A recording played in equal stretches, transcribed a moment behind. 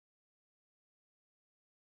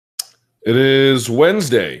It is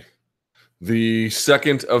Wednesday, the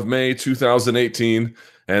 2nd of May, 2018,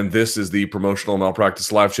 and this is the Promotional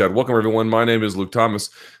Malpractice Live Chat. Welcome, everyone. My name is Luke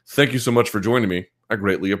Thomas. Thank you so much for joining me. I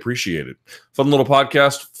greatly appreciate it. Fun little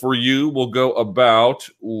podcast for you. We'll go about,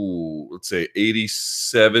 let's say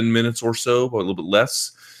 87 minutes or so, or a little bit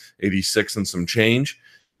less, 86 and some change.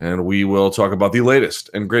 And we will talk about the latest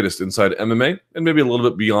and greatest inside MMA and maybe a little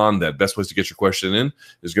bit beyond that. Best place to get your question in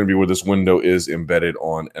is going to be where this window is embedded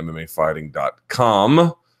on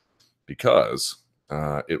MMAfighting.com because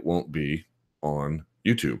it won't be on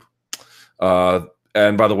YouTube.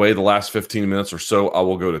 And by the way, the last 15 minutes or so, I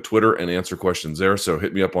will go to Twitter and answer questions there. So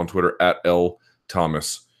hit me up on Twitter at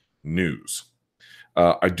LThomasNews.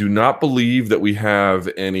 I do not believe that we have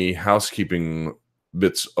any housekeeping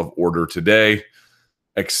bits of order today.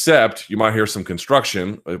 Except you might hear some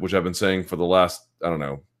construction, which I've been saying for the last,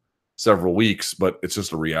 several weeks, but it's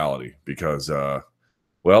just a reality because, not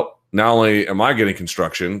only am I getting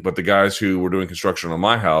construction, but the guys who were doing construction on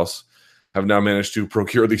my house have now managed to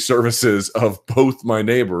procure the services of both my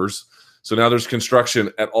neighbors. So now there's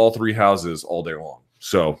construction at all three houses all day long.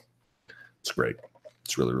 So it's great.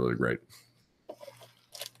 It's really, really great.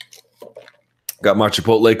 Got my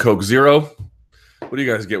Chipotle Coke Zero. What do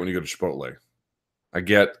you guys get when you go to Chipotle? I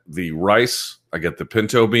get the rice, I get the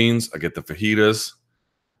pinto beans, I get the fajitas,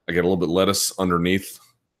 I get a little bit of lettuce underneath.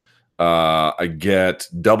 I get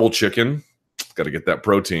double chicken. Got to get that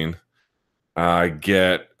protein. I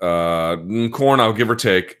get corn, I'll give or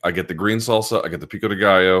take. I get the green salsa, I get the pico de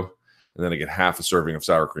gallo, and then I get half a serving of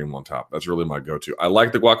sour cream on top. That's really my go-to. I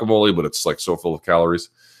like the guacamole, but it's like so full of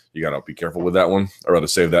calories. You got to be careful with that one. I'd rather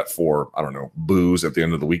save that for, booze at the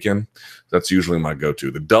end of the weekend. That's usually my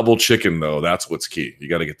go-to. The double chicken, though, that's what's key. You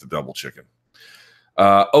got to get the double chicken.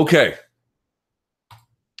 Okay.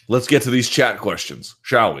 Let's get to these chat questions,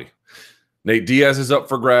 shall we? Nate Diaz is up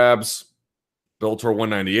for grabs. Bellator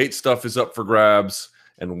 198 stuff is up for grabs.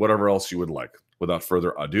 And whatever else you would like. Without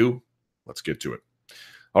further ado, let's get to it.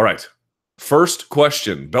 All right. First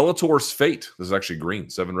question. Bellator's fate. This is actually green.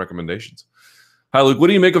 7 recommendations. Hi, Luke. What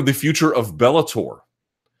do you make of the future of Bellator?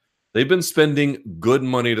 They've been spending good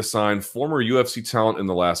money to sign former UFC talent in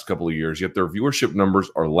the last couple of years, yet their viewership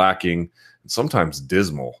numbers are lacking and sometimes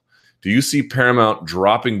dismal. Do you see Paramount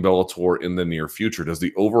dropping Bellator in the near future? Does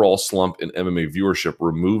the overall slump in MMA viewership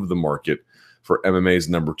remove the market for MMA's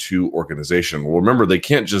number 2 organization? Well, remember, they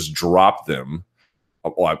can't just drop them.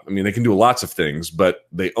 Well, they can do lots of things, but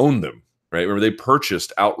they own them, right? Remember, they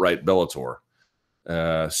purchased outright Bellator.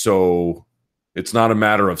 So it's not a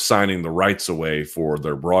matter of signing the rights away for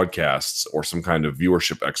their broadcasts or some kind of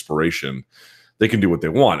viewership expiration. They can do what they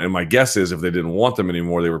want. And my guess is if they didn't want them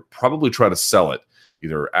anymore, they would probably try to sell it,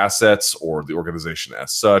 either assets or the organization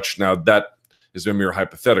as such. Now, that is a mere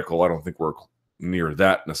hypothetical. I don't think we're near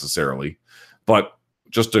that necessarily. But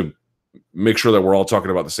just to make sure that we're all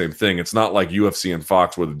talking about the same thing, it's not like UFC and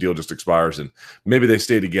Fox where the deal just expires and maybe they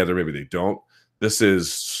stay together, maybe they don't. This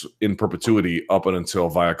is in perpetuity up until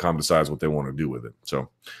Viacom decides what they want to do with it. So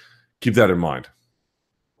keep that in mind.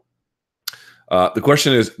 The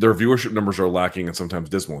question is, their viewership numbers are lacking and sometimes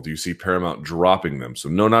dismal. Do you see Paramount dropping them? So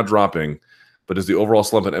no, not dropping, but does the overall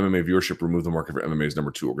slump in MMA viewership remove the market for MMA's number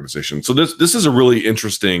 2 organization? So this is a really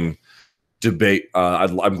interesting debate.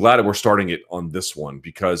 I'm glad that we're starting it on this one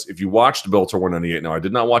because if you watched Bellator 198, now I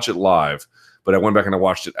did not watch it live, but I went back and I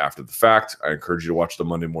watched it after the fact. I encourage you to watch the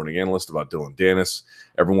Monday Morning Analyst about Dylan Dennis.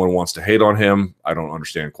 Everyone wants to hate on him. I don't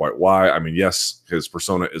understand quite why. Yes, his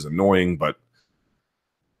persona is annoying, but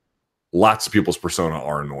lots of people's persona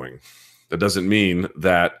are annoying. That doesn't mean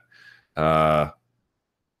that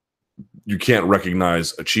you can't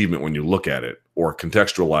recognize achievement when you look at it or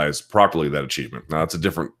contextualize properly that achievement. Now, that's a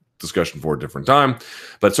different discussion for a different time,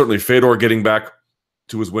 but certainly Fedor getting back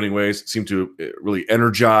to his winning ways seemed to really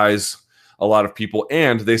energize a lot of people,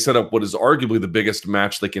 and they set up what is arguably the biggest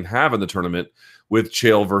match they can have in the tournament with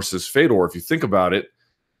Chael versus Fedor. If you think about it,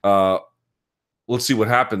 let's see what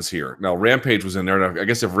happens here. Now, Rampage was in there, and I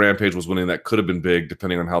guess if Rampage was winning, that could have been big,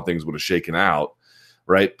 depending on how things would have shaken out,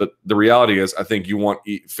 right? But the reality is, I think you want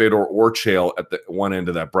Fedor or Chael at the one end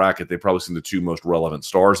of that bracket. They probably seem the 2 most relevant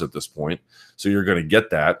stars at this point, so you're going to get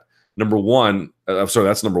that. Number one,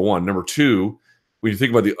 that's number one. Number 2, when you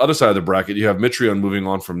think about the other side of the bracket, you have Mitrione moving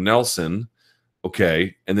on from Nelson,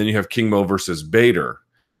 okay, and then you have King Mo versus Bader.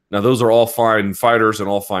 Now, those are all fine fighters and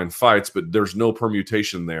all fine fights, but there's no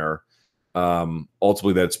permutation there.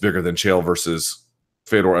 Ultimately, that's bigger than Chael versus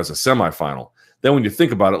Fedor as a semifinal. Then when you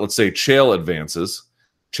think about it, let's say Chael advances.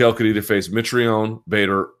 Chael could either face Mitrione,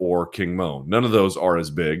 Bader, or King Mo. None of those are as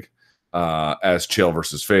big as Chael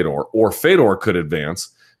versus Fedor. Or Fedor could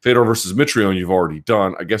advance. Fedor versus Mitrione, you've already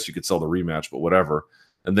done. I guess you could sell the rematch, but whatever.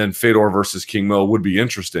 And then Fedor versus King Mo would be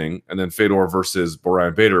interesting. And then Fedor versus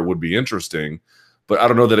Brian Bader would be interesting. But I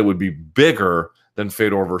don't know that it would be bigger than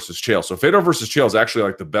Fedor versus Chael. So Fedor versus Chael is actually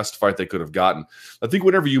like the best fight they could have gotten. I think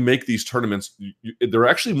whenever you make these tournaments, they're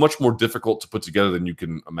actually much more difficult to put together than you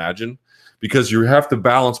can imagine, because you have to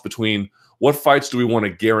balance between what fights do we want to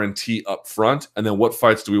guarantee up front, and then what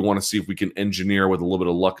fights do we want to see if we can engineer with a little bit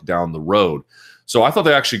of luck down the road. So I thought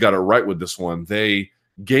they actually got it right with this one. They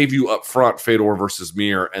gave you up front Fedor versus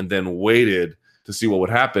Mir and then waited to see what would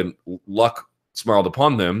happen. Luck smiled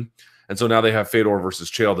upon them. And so now they have Fedor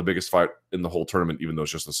versus Chael, the biggest fight in the whole tournament, even though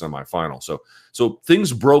it's just the semifinal. So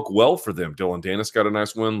things broke well for them. Dylan Danis got a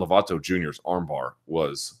nice win. Lovato Jr.'s armbar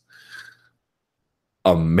was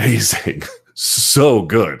amazing. So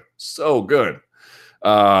good. So good.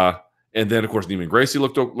 And then, of course, Neiman Gracie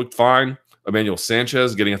looked fine. Emmanuel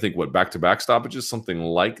Sanchez getting, I think, back-to-back stoppages, something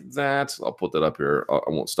like that. I'll put that up here. I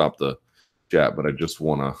won't stop the chat, but I just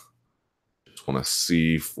want to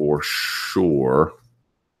see for sure.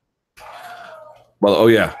 Well, oh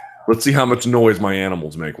yeah. Let's see how much noise my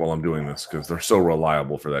animals make while I'm doing this, because they're so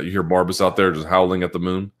reliable for that. You hear Barbas out there just howling at the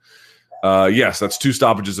moon? Yes, that's 2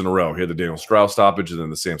 stoppages in a row. He had the Daniel Strauss stoppage and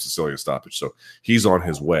then the Sam Cecilia stoppage. So he's on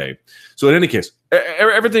his way. So in any case,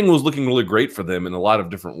 everything was looking really great for them in a lot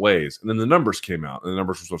of different ways. And then the numbers came out. And the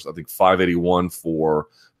numbers were, I think, 581 for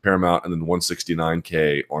Paramount and then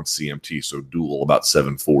 169K on CMT. So dual about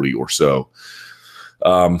 740 or so.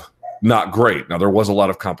 Not great. Now, there was a lot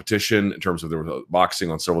of competition in terms of there was boxing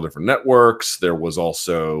on several different networks. There was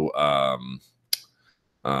also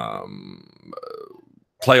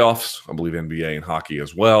playoffs, I believe NBA and hockey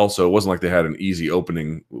as well. So it wasn't like they had an easy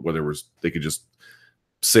opening where they could just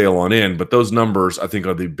sail on in. But those numbers, I think,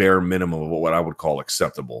 are the bare minimum of what I would call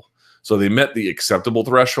acceptable. So they met the acceptable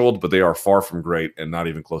threshold, but they are far from great and not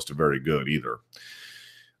even close to very good either.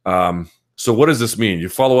 So what does this mean? You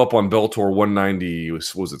follow up on Bellator 190,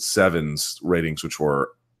 was it 7's ratings, which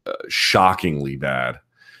were shockingly bad.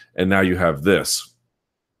 And now you have this.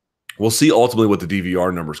 We'll see ultimately what the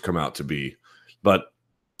DVR numbers come out to be. But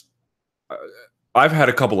I've had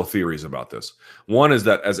a couple of theories about this. One is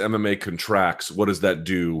that as MMA contracts, what does that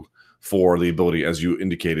do for the ability, as you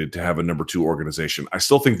indicated, to have a number 2 organization? I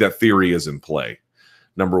still think that theory is in play.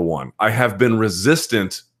 Number 1, I have been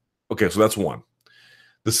resistant. Okay, so that's one.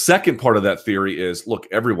 The second part of that theory is, look,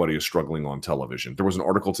 everybody is struggling on television. There was an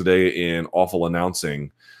article today in Awful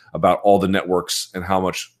Announcing about all the networks and how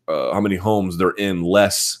many homes they're in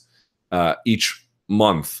less each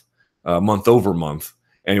month, month over month.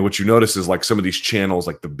 And what you notice is like some of these channels,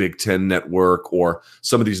 like the Big Ten Network or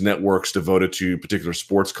some of these networks devoted to particular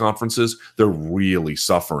sports conferences, they're really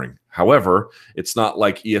suffering. However, it's not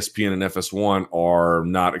like ESPN and FS1 are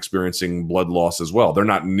not experiencing blood loss as well. They're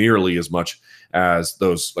not nearly as much as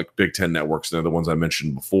those like Big Ten networks. They're the ones I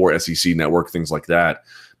mentioned before, SEC Network, things like that.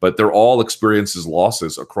 But they're all experiences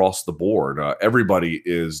losses across the board. Everybody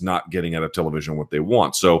is not getting out of television what they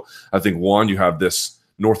want. So I think, one, you have this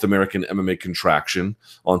North American MMA contraction.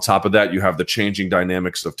 On top of that, you have the changing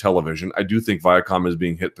dynamics of television. I do think Viacom is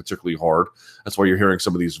being hit particularly hard. That's why you're hearing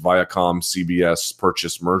some of these Viacom, CBS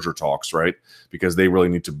purchase merger talks, right? Because they really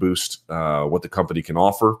need to boost what the company can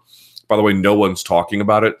offer. By the way, no one's talking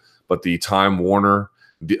about it, but the Time Warner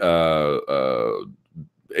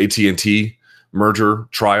AT&T merger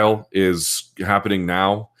trial is happening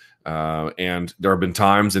now. And there have been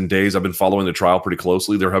times and days, I've been following the trial pretty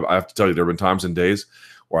closely. I have to tell you, there have been times and days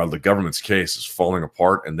where the government's case is falling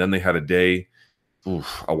apart. And then they had a day,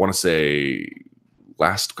 I want to say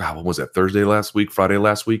what was that? Thursday last week, Friday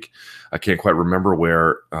last week? I can't quite remember,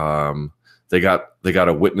 where they got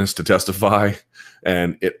a witness to testify,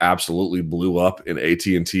 and it absolutely blew up in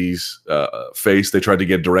AT&T's face. They tried to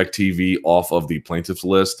get DirecTV off of the plaintiff's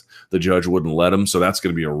list. The judge wouldn't let them. So that's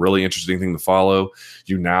going to be a really interesting thing to follow.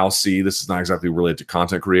 You now see, this is not exactly related to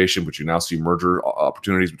content creation, but you now see merger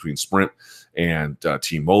opportunities between Sprint and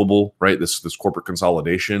T-Mobile, right? This corporate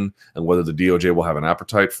consolidation, and whether the DOJ will have an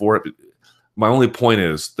appetite for it. My only point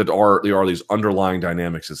is that there are these underlying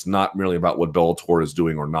dynamics. It's not merely about what Bellator is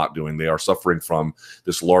doing or not doing. They are suffering from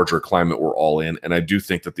this larger climate we're all in. And I do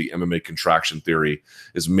think that the MMA contraction theory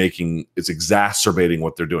is exacerbating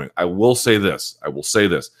what they're doing. I will say this.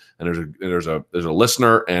 And there's a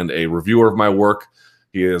listener and a reviewer of my work.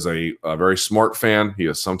 He is a very smart fan. He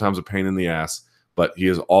is sometimes a pain in the ass, but he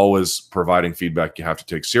is always providing feedback you have to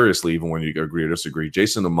take seriously, even when you agree or disagree.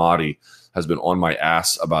 Jason Amati has been on my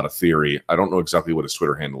ass about a theory. I don't know exactly what his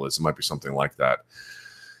Twitter handle is. It might be something like that.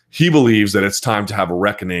 He believes that it's time to have a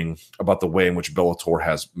reckoning about the way in which Bellator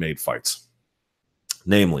has made fights.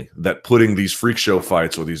 Namely, that putting these freak show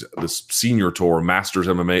fights or this senior tour, Masters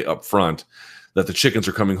MMA up front, that the chickens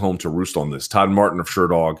are coming home to roost on this. Todd Martin of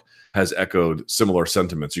Sherdog has echoed similar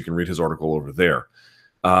sentiments. You can read his article over there.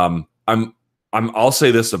 I'll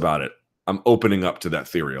say this about it. I'm opening up to that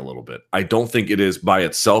theory a little bit. I don't think it is by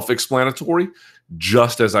itself explanatory,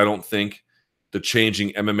 just as I don't think the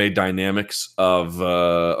changing MMA dynamics of,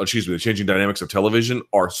 the changing dynamics of television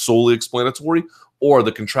are solely explanatory, or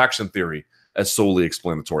the contraction theory as solely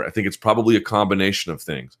explanatory. I think it's probably a combination of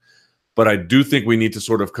things. But I do think we need to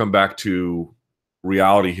sort of come back to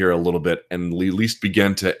reality here a little bit and at least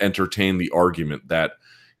begin to entertain the argument that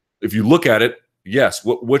if you look at it, yes,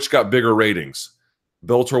 which got bigger ratings?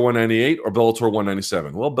 Bellator 198 or Bellator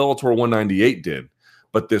 197? Well, Bellator 198 did.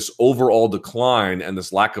 But this overall decline and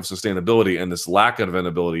this lack of sustainability and this lack of an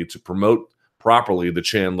ability to promote properly the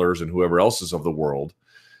Chandlers and whoever else is of the world,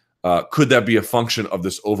 could that be a function of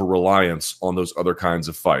this over-reliance on those other kinds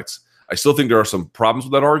of fights? I still think there are some problems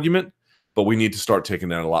with that argument, but we need to start taking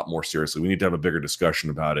that a lot more seriously. We need to have a bigger discussion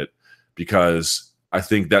about it because I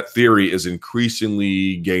think that theory is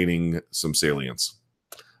increasingly gaining some salience.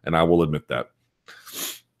 And I will admit that.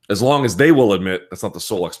 As long as they will admit that's not the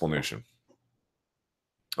sole explanation.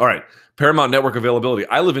 All right, Paramount Network availability.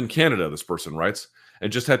 I live in Canada, this person writes,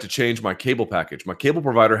 and just had to change my cable package. My cable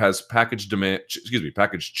provider has package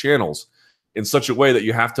channels in such a way that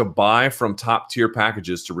you have to buy from top-tier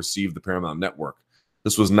packages to receive the Paramount Network.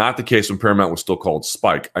 This was not the case when Paramount was still called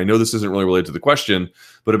Spike. I know this isn't really related to the question,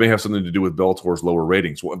 but it may have something to do with Bellator's lower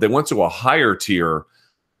ratings. Well, if they went to a higher tier,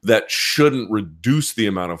 that shouldn't reduce the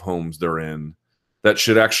amount of homes they're in. That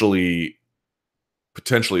should actually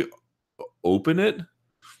potentially open it.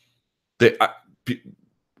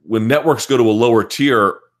 When networks go to a lower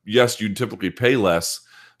tier, yes, you typically pay less,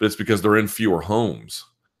 but it's because they're in fewer homes,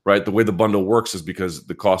 right? The way the bundle works is because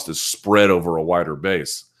the cost is spread over a wider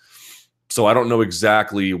base. So I don't know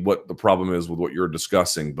exactly what the problem is with what you're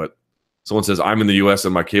discussing, but someone says, I'm in the US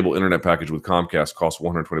and my cable internet package with Comcast costs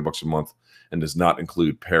 $120 a month and does not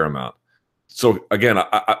include Paramount. So again,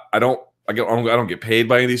 I don't get paid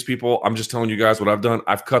by any of these people. I'm just telling you guys what I've done.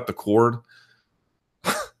 I've cut the cord.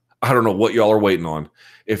 I don't know what y'all are waiting on.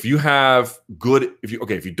 If you have good, if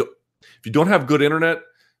you don't have good internet,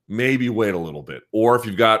 maybe wait a little bit. Or if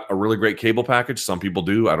you've got a really great cable package, some people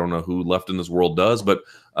do. I don't know who left in this world does, but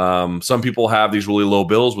some people have these really low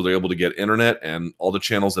bills where they're able to get internet and all the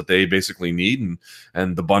channels that they basically need,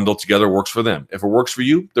 and the bundle together works for them. If it works for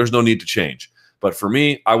you, there's no need to change. But for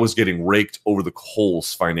me, I was getting raked over the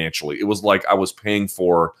coals financially. It was like I was paying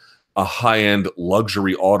for a high-end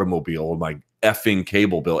luxury automobile in my effing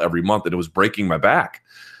cable bill every month, and it was breaking my back.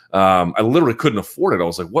 I literally couldn't afford it. I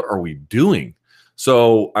was like, what are we doing?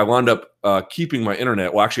 So I wound up keeping my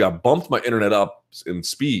internet. Well, actually, I bumped my internet up in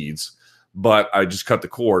speeds, but I just cut the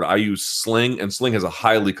cord. I use Sling, and Sling has a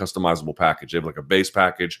highly customizable package. They have like a base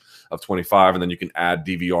package of 25, and then you can add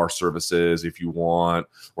DVR services if you want,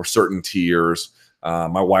 or certain tiers.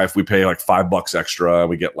 My wife, we pay like $5 extra.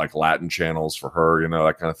 We get like Latin channels for her,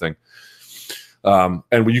 that kind of thing. And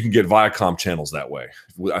you can get Viacom channels that way.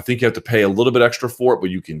 I think you have to pay a little bit extra for it, but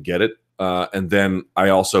you can get it. And then I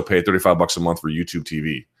also pay $35 a month for YouTube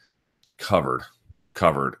TV. Covered.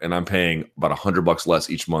 And I'm paying about $100 less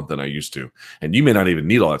each month than I used to. And you may not even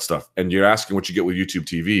need all that stuff. And you're asking what you get with YouTube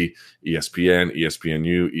TV: ESPN,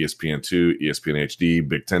 ESPNU, ESPN2, ESPN HD,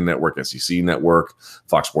 Big Ten Network, SEC Network,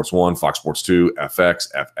 Fox Sports 1, Fox Sports 2, FX,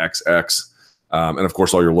 FXX, and of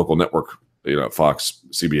course all your local network, Fox,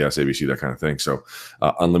 CBS, ABC, that kind of thing. So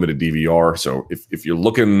unlimited DVR. So if you're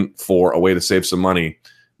looking for a way to save some money,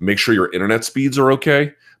 make sure your internet speeds are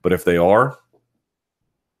okay. But if they are,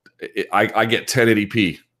 I get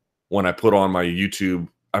 1080p when I put on my YouTube.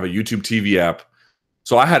 I have a YouTube TV app.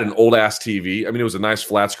 So I had an old ass TV. I mean, it was a nice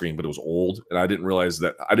flat screen, but it was old. And I didn't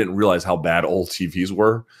realize how bad old TVs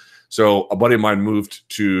were. So a buddy of mine moved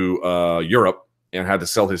to Europe and had to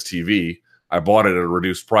sell his TV. I bought it at a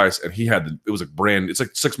reduced price, and it's like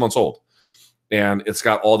 6 months old. And it's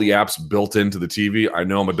got all the apps built into the TV. I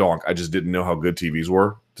know I'm a donk. I just didn't know how good TVs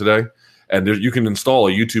were today. And you can install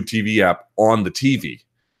a YouTube TV app on the TV.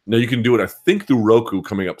 Now, you can do it, I think, through Roku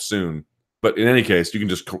coming up soon. But in any case, you can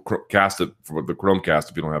just cast it for the Chromecast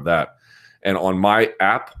if you don't have that. And on my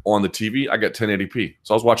app on the TV, I get 1080p.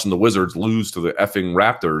 So I was watching the Wizards lose to the effing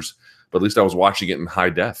Raptors, but at least I was watching it in high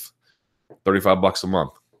def. $35 a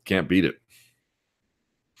month. Can't beat it.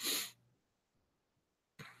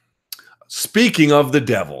 Speaking of the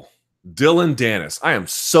devil, Dylan Dennis, I am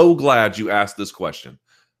so glad you asked this question.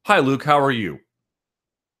 Hi, Luke. How are you?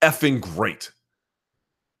 Effing great.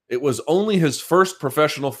 It was only his first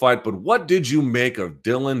professional fight, but what did you make of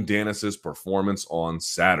Dillon Danis's performance on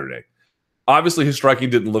Saturday? Obviously, his striking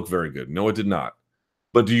didn't look very good. No, it did not.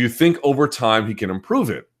 But do you think over time he can improve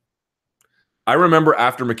it? I remember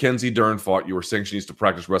after Mackenzie Dern fought, you were saying she needs to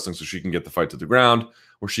practice wrestling so she can get the fight to the ground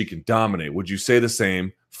where she can dominate. Would you say the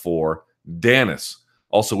same for Danis?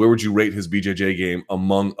 Also, where would you rate his BJJ game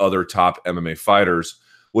among other top MMA fighters?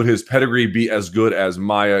 Would his pedigree be as good as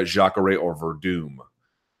Maya, Jacare, or Verdum?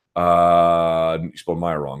 You spelled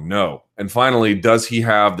Maya wrong. No. And finally, does he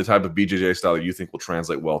have the type of BJJ style that you think will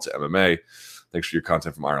translate well to MMA? Thanks for your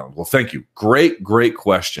content from Ireland. Well, thank you. Great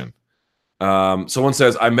question. Someone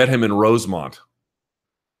says, I met him in Rosemont.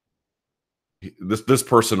 This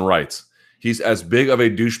person writes, he's as big of a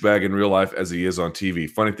douchebag in real life as he is on TV.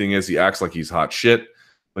 Funny thing is, he acts like he's hot shit,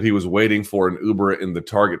 but he was waiting for an Uber in the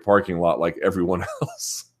Target parking lot like everyone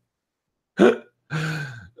else.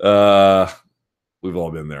 We've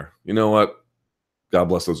all been there. You know what? God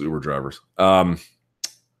bless those Uber drivers.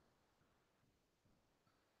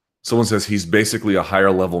 Someone says he's basically a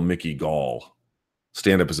higher level Mickey Gall.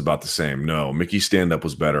 Stand-up is about the same. No, Mickey's stand-up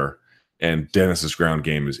was better, and Dennis's ground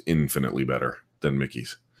game is infinitely better than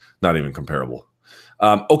Mickey's. Not even comparable.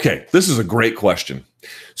 Okay, this is a great question.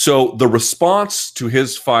 So the response to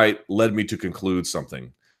his fight led me to conclude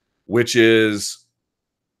something, which is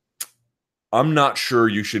I'm not sure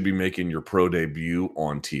you should be making your pro debut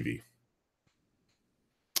on TV.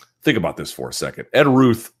 Think about this for a second. Ed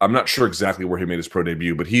Ruth, I'm not sure exactly where he made his pro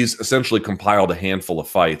debut, but he's essentially compiled a handful of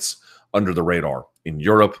fights under the radar in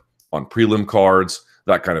Europe, on prelim cards,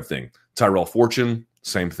 that kind of thing. Tyrell Fortune,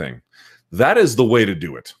 same thing. That is the way to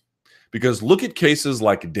do it. Because look at cases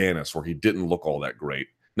like Danis, where he didn't look all that great.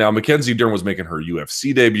 Now, Mackenzie Dern was making her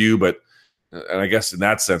UFC debut, and I guess in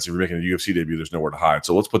that sense, if you're making a UFC debut, there's nowhere to hide.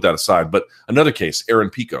 So let's put that aside. But another case, Aaron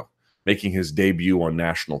Pico, making his debut on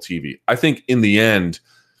national TV. I think in the end,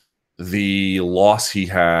 the loss he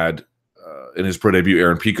had in his pro debut,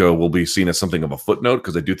 Aaron Pico, will be seen as something of a footnote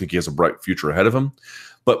because I do think he has a bright future ahead of him.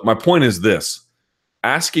 But my point is this.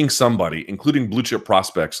 Asking somebody, including blue chip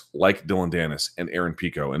prospects like Dillon Danis and Aaron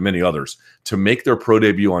Pico and many others, to make their pro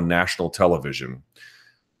debut on national television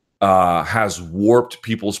has warped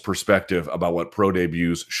people's perspective about what pro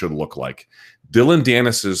debuts should look like. Dillon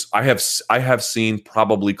Danis's, I have seen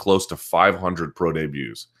probably close to 500 pro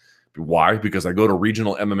debuts. Why? Because I go to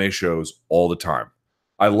regional MMA shows all the time.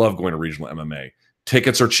 I love going to regional MMA.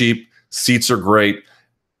 Tickets are cheap. Seats are great.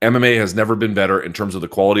 MMA has never been better in terms of the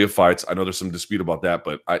quality of fights. I know there's some dispute about that,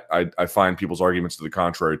 but I find people's arguments to the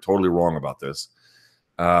contrary totally wrong about this.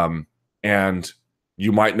 And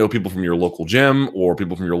you might know people from your local gym or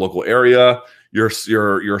people from your local area.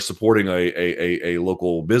 You're supporting a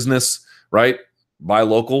local business, right? Buy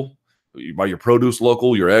local. You buy your produce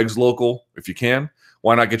local, your eggs local, if you can.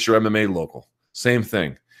 Why not get your MMA local? Same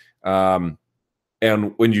thing.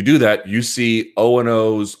 And when you do that, you see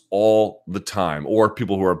 0-0s all the time, or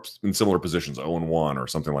people who are in similar positions, 0-1 or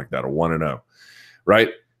something like that, or 1-0,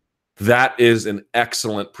 right? That is an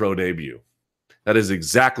excellent pro debut. That is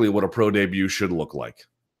exactly what a pro debut should look like,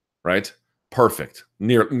 right? Perfect,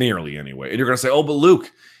 nearly anyway. And you're going to say, oh, but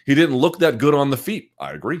Luke, he didn't look that good on the feet.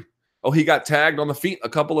 I agree. Oh, he got tagged on the feet a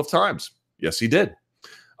couple of times. Yes, he did.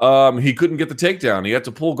 He couldn't get the takedown. He had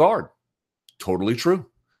to pull guard. Totally true.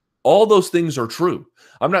 All those things are true.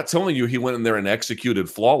 I'm not telling you he went in there and executed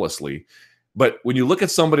flawlessly, but when you look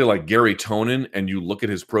at somebody like Gary Tonin and you look at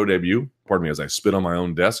his pro debut, pardon me as I spit on my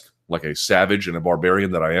own desk like a savage and a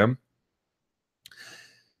barbarian that I am,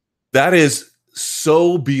 that is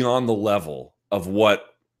so beyond the level of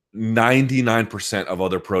what 99% of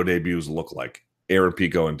other pro debuts look like, Aaron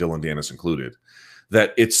Pico and Dillon Danis included,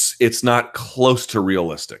 that it's not close to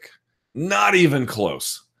realistic. Not even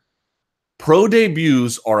close. Pro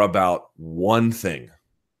debuts are about one thing,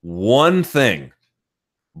 breaking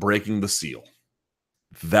the seal.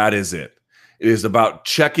 That is it. It is about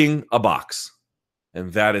checking a box,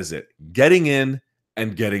 and that is it. Getting in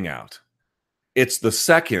and getting out. It's the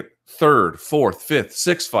second, third, fourth, fifth,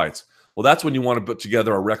 sixth fights. Well, that's when you want to put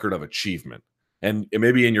together a record of achievement. And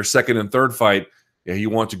maybe in your second and third fight,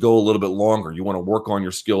 you want to go a little bit longer. You want to work on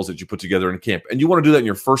your skills that you put together in camp. And you want to do that in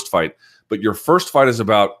your first fight. But your first fight is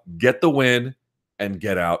about get the win and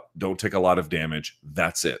get out. Don't take a lot of damage.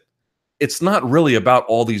 That's it. It's not really about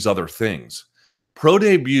all these other things. Pro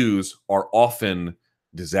debuts are often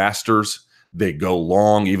disasters. They go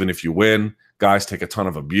long, even if you win. Guys take a ton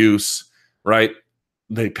of abuse, right?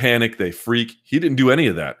 They panic. They freak. He didn't do any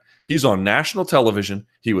of that. He's on national television.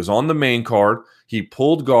 He was on the main card. He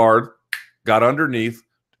pulled guard, got underneath,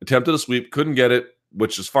 attempted a sweep, couldn't get it,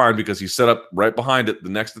 which is fine because he set up right behind it. The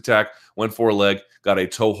next attack went for a leg, got a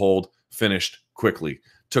toe hold, finished quickly.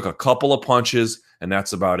 Took a couple of punches, and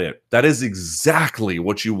that's about it. That is exactly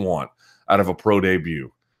what you want out of a pro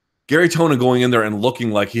debut. Gary Tonin going in there and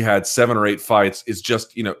looking like he had 7 or 8 fights is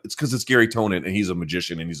just, it's because it's Gary Tonin and he's a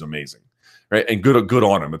magician and he's amazing, right? And good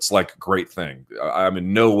on him. It's like a great thing. I'm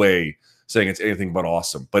in no way saying it's anything but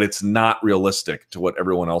awesome, but it's not realistic to what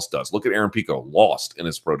everyone else does. Look at Aaron Pico, lost in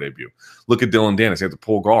his pro debut. Look at Dylan Dennis, he had to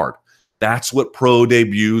pull guard. That's what pro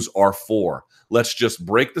debuts are for. Let's just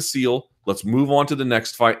break the seal. Let's move on to the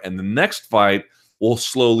next fight, and the next fight will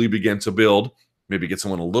slowly begin to build. Maybe get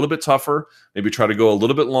someone a little bit tougher, maybe try to go a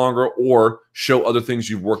little bit longer, or show other things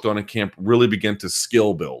you've worked on in camp, really begin to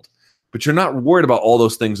skill build. But you're not worried about all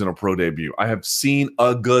those things in a pro debut. I have seen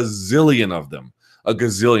a gazillion of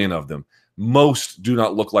them. Most do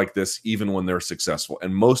not look like this even when they're successful,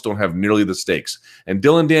 and most don't have nearly the stakes. And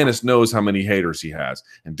Dylan Dennis knows how many haters he has,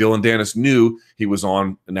 and Dylan Dennis knew he was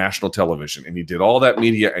on national television, and he did all that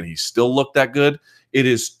media, and he still looked that good. It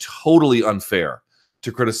is totally unfair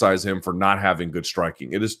to criticize him for not having good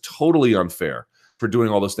striking. It is totally unfair for doing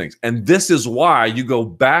all those things. And this is why you go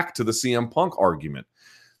back to the CM Punk argument.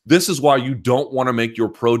 This is why you don't want to make your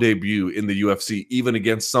pro debut in the UFC, even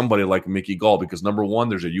against somebody like Mickey Gall, because number one,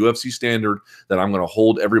 there's a UFC standard that I'm going to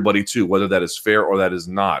hold everybody to, whether that is fair or that is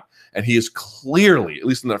not. And he is clearly, at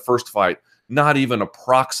least in that first fight, not even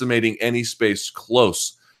approximating any space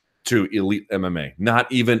close to elite MMA,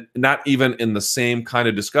 not even in the same kind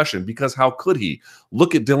of discussion, because how could he?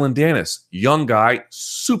 Look at Dylan Dennis, young guy,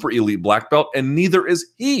 super elite black belt, and neither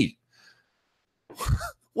is he.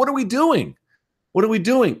 What are we doing?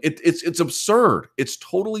 It's absurd. It's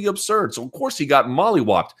totally absurd. So of course he got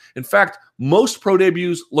mollywopped. In fact, most pro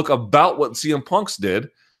debuts look about what CM Punk's did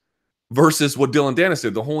versus what Dylan Dennis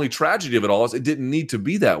did. The only tragedy of it all is it didn't need to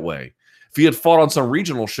be that way. If he had fought on some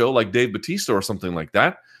regional show like Dave Bautista or something like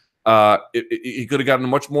that, he could have gotten a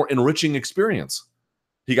much more enriching experience.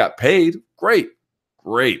 He got paid. Great.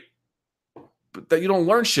 But that you don't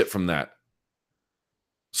learn shit from that.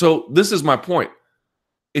 So this is my point.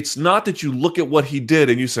 It's not that you look at what he did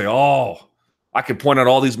and you say, oh, I can point out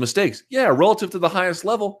all these mistakes. Yeah, relative to the highest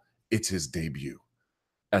level, it's his debut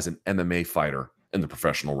as an MMA fighter in the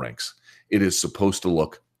professional ranks. It is supposed to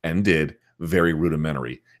look, and did, very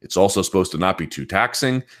rudimentary. It's also supposed to not be too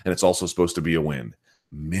taxing, and it's also supposed to be a win.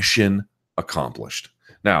 Mission accomplished.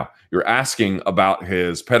 Now, you're asking about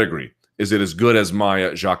his pedigree. Is it as good as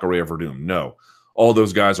Maia, Jacare Verdum? No. All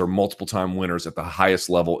those guys are multiple-time winners at the highest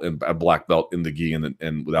level at black belt in the gi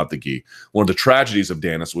and without the gi. One of the tragedies of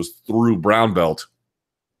Dennis was through brown belt,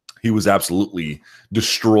 he was absolutely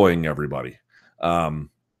destroying everybody. And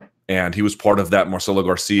he was part of that Marcelo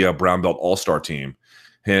Garcia brown belt all-star team.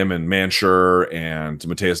 Him and Manshur and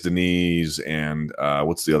Mateus Diniz and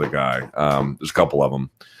what's the other guy? There's a couple of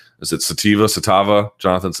them. Is it Satava?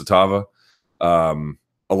 Jonathan Satava?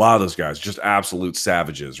 A lot of those guys, just absolute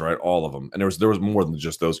savages, right? All of them. And there was more than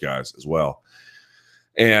just those guys as well.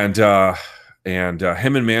 And him and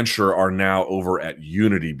Manshur are now over at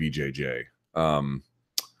Unity BJJ.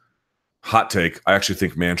 Hot take. I actually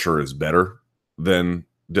think Manshur is better than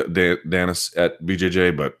Dennis at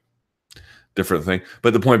BJJ, but different thing.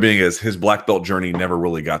 But the point being is his black belt journey never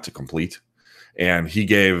really got to complete. And he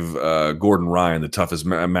gave Gordon Ryan the toughest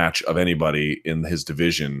match of anybody in his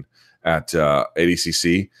division at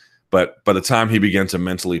ADCC. But by the time he began to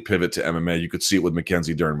mentally pivot to MMA, you could see it with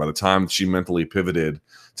Mackenzie Dern. By the time she mentally pivoted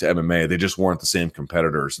to MMA, they just weren't the same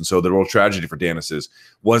competitors. And so the real tragedy for Dennis is,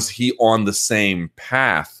 was he on the same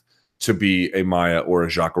path to be a Maia or a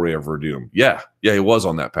Jacare Verdum? Yeah, he was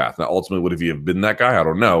on that path. Now, ultimately, would he have been that guy? I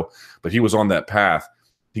don't know. But he was on that path.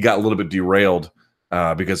 He got a little bit derailed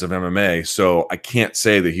because of MMA. So I can't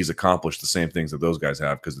say that he's accomplished the same things that those guys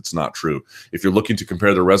have, because it's not true. If you're looking to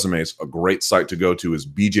compare their resumes, a great site to go to is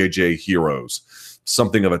BJJ Heroes,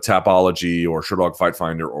 something of a Tapology or Sherdog Fight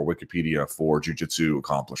Finder or Wikipedia for jiu-jitsu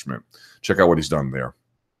accomplishment. Check out what he's done there.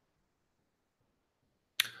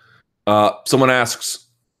 Someone asks,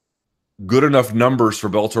 good enough numbers for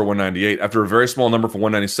Bellator 198. After a very small number for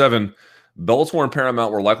 197, Bellator and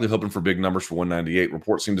Paramount were likely hoping for big numbers for 198.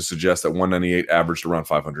 Reports seem to suggest that 198 averaged around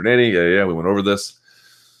 580. Yeah, we went over this.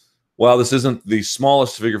 While this isn't the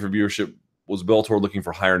smallest figure for viewership, was Bellator looking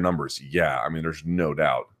for higher numbers? Yeah, I mean, there's no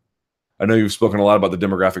doubt. I know you've spoken a lot about the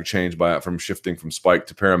demographic change from shifting from Spike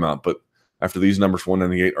to Paramount, but after these numbers for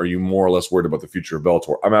 198, are you more or less worried about the future of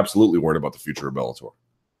Bellator? I'm absolutely worried about the future of Bellator.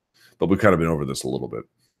 But we've kind of been over this a little bit.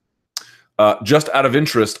 Just out of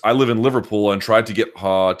interest, I live in Liverpool and tried to get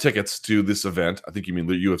tickets to this event. I think you mean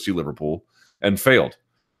the UFC Liverpool, and failed.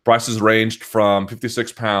 Prices ranged from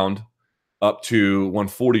 £56 up to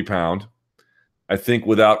 140-pound. I think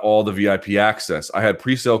without all the VIP access. I had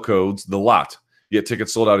pre-sale codes, the lot, yet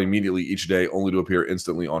tickets sold out immediately each day, only to appear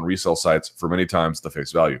instantly on resale sites for many times the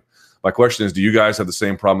face value. My question is, do you guys have the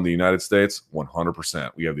same problem in the United States?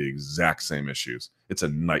 100%. We have the exact same issues. It's a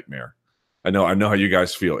nightmare. I know how you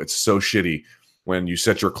guys feel. It's so shitty when you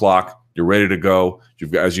set your clock, you're ready to go.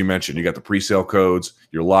 You've got, as you mentioned, you got the pre-sale codes,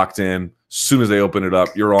 you're locked in. As soon as they open it up,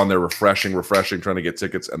 you're on there refreshing, trying to get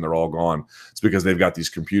tickets, and they're all gone. It's because they've got these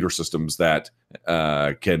computer systems that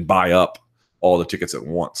can buy up all the tickets at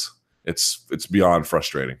once. It's beyond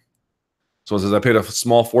frustrating. So it says, I paid a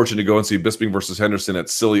small fortune to go and see Bisping versus Henderson at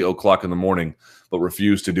silly o'clock in the morning, but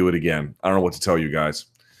refused to do it again. I don't know what to tell you guys.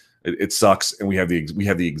 It sucks, and we have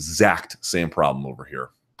the exact same problem over here.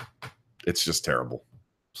 It's just terrible.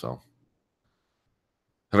 So,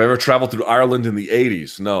 have I ever traveled through Ireland in the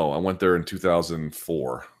 80s? No, I went there in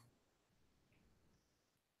 2004.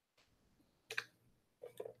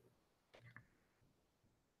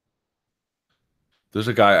 There's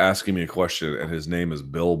a guy asking me a question, and his name is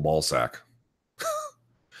Bill Balsack.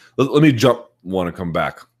 Let me jump one and come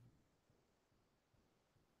back.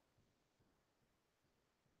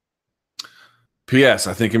 P.S.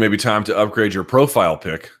 I think it may be time to upgrade your profile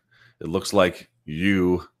pic. It looks like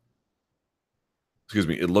your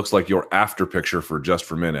after picture for Just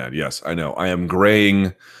for Men ad. Yes, I know. I am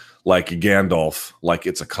graying like Gandalf, like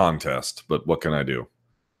it's a contest, but what can I do?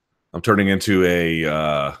 I'm turning into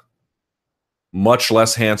a much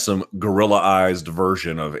less handsome, gorilla-eyed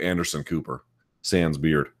version of Anderson Cooper, sans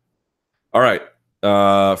beard. All right.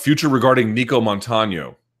 Future regarding Nicco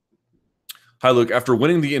Montano. Hi, Luke. After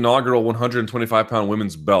winning the inaugural 125-pound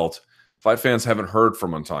women's belt, fight fans haven't heard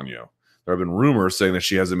from Montano. There have been rumors saying that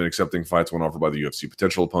she hasn't been accepting fights when offered by the UFC.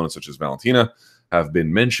 Potential opponents such as Valentina have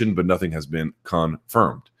been mentioned, but nothing has been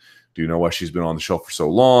confirmed. Do you know why she's been on the shelf for so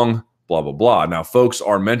long? Blah, blah, blah. Now, folks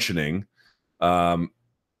are mentioning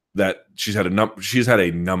that she's had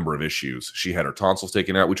a number of issues. She had her tonsils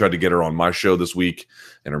taken out. We tried to get her on my show this week,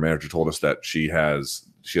 and her manager told us that she had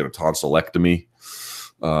a tonsillectomy,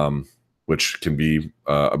 which can be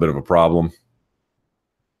a bit of a problem.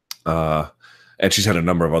 And she's had a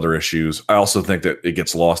number of other issues. I also think that it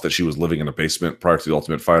gets lost that she was living in a basement prior to the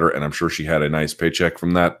Ultimate Fighter, and I'm sure she had a nice paycheck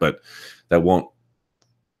from that, but that won't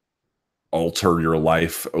alter your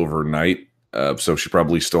life overnight. So she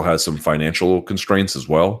probably still has some financial constraints as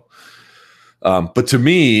well. But to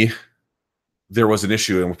me, there was an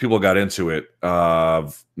issue, and when people got into it,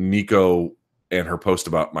 of Nicco and her post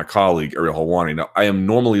about my colleague, Ariel Helwani. Now, I am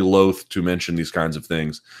normally loath to mention these kinds of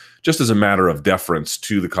things just as a matter of deference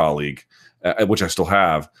to the colleague, which I still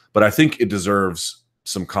have, but I think it deserves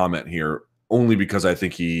some comment here only because I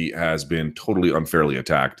think he has been totally unfairly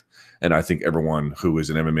attacked. And I think everyone who is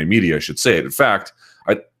in MMA media should say it. In fact,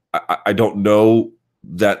 I don't know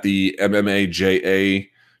that the MMA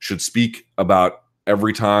should speak about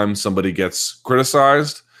every time somebody gets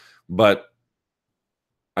criticized, but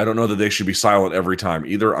I don't know that they should be silent every time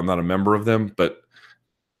either. I'm not a member of them, but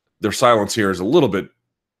their silence here is a little bit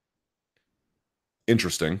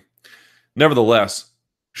interesting. Nevertheless,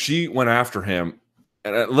 she went after him,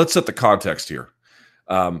 and let's set the context here.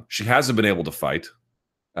 She hasn't been able to fight,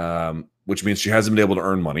 which means she hasn't been able to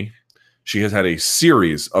earn money. She has had a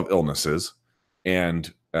series of illnesses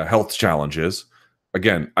and health challenges.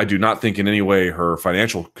 Again, I do not think in any way her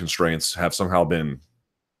financial constraints have somehow been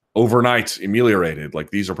overnight ameliorated.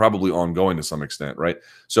 Like, these are probably ongoing to some extent, right?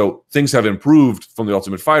 So things have improved from the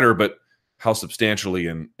Ultimate Fighter, but how substantially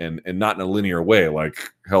and not in a linear way, like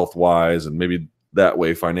health-wise and maybe that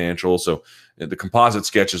way financial. So the composite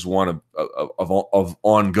sketch is one of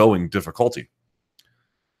ongoing difficulty.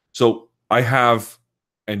 So I have,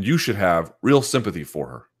 and you should have, real sympathy for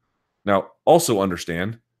her. Now, also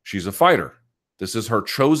understand, she's a fighter. This is her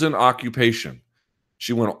chosen occupation.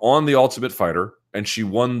 She went on The Ultimate Fighter, and she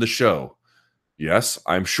won the show. Yes,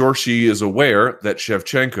 I'm sure she is aware that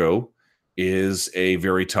Shevchenko is a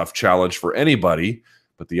very tough challenge for anybody,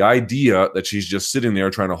 but the idea that she's just sitting there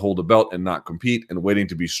trying to hold a belt and not compete and waiting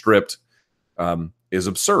to be stripped is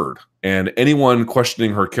absurd. And anyone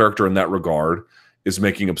questioning her character in that regard is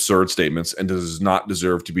making absurd statements and does not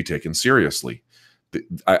deserve to be taken seriously.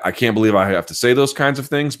 I can't believe I have to say those kinds of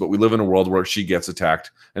things, but we live in a world where she gets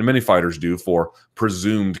attacked, and many fighters do, for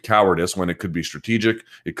presumed cowardice when it could be strategic,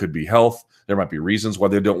 it could be health. There might be reasons why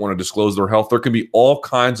they don't want to disclose their health. There can be all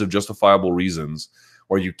kinds of justifiable reasons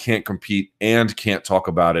where you can't compete and can't talk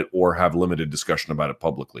about it or have limited discussion about it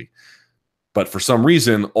publicly. But for some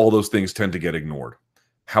reason, all those things tend to get ignored.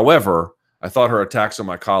 However, I thought her attacks on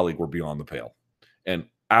my colleague were beyond the pale. And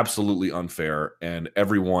absolutely unfair. And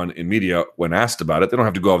everyone in media, when asked about it, they don't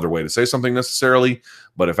have to go out of their way to say something necessarily,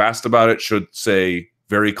 but if asked about it, should say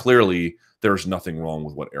very clearly, there's nothing wrong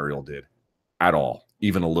with what Ariel did at all,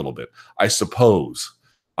 even a little bit. I suppose,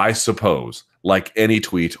 like any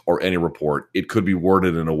tweet or any report, it could be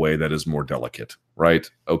worded in a way that is more delicate, right?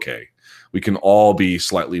 Okay. We can all be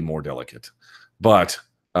slightly more delicate. But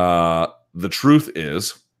the truth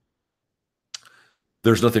is,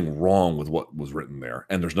 there's nothing wrong with what was written there,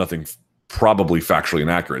 and there's nothing probably factually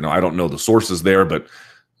inaccurate. Now, I don't know the sources there, but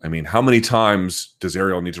I mean, how many times does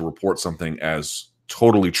Ariel need to report something as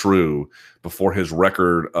totally true before his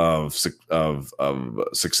record of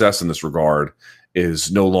success in this regard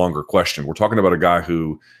is no longer questioned? We're talking about a guy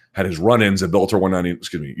who had his run-ins at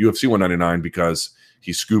UFC 199 because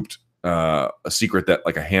he scooped a secret that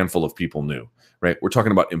like a handful of people knew, right? We're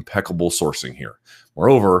talking about impeccable sourcing here.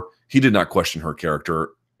 Moreover, he did not question her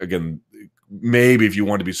character. Again, maybe if you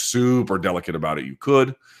want to be super delicate about it, you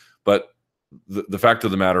could, but the fact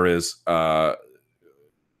of the matter is,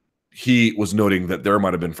 he was noting that there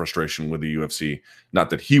might have been frustration with the UFC, not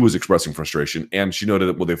that he was expressing frustration. And she noted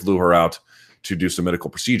that, well, they flew her out to do some medical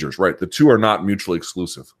procedures, right? The two are not mutually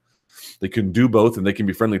exclusive. They can do both, and they can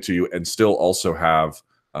be friendly to you and still also have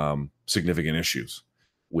significant issues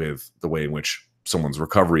with the way in which someone's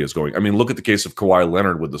recovery is going. I mean, look at the case of Kawhi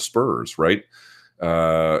Leonard with the Spurs, right?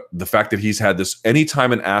 The fact that he's had this,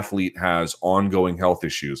 anytime an athlete has ongoing health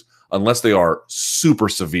issues, unless they are super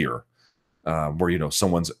severe, where,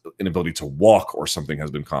 someone's inability to walk or something has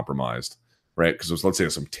been compromised, right? Because let's say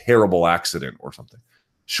some terrible accident or something.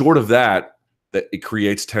 Short of that it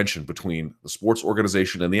creates tension between the sports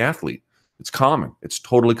organization and the athlete. It's common. It's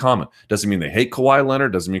totally common. Doesn't mean they hate Kawhi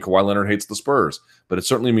Leonard. Doesn't mean Kawhi Leonard hates the Spurs. But it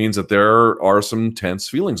certainly means that there are some tense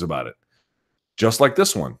feelings about it. Just like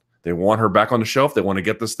this one. They want her back on the shelf. They want to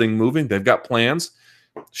get this thing moving. They've got plans.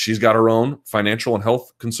 She's got her own financial and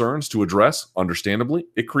health concerns to address. Understandably,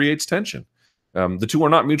 it creates tension. The two are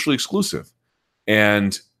not mutually exclusive.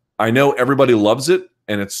 And I know everybody loves it.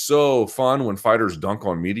 And it's so fun when fighters dunk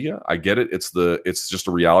on media. I get it. It's just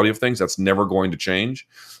a reality of things. That's never going to change.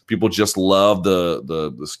 People just love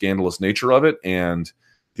the scandalous nature of it, and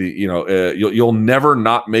you'll never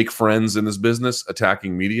not make friends in this business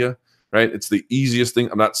attacking media, right? It's the easiest thing.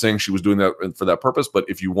 I'm not saying she was doing that for that purpose, but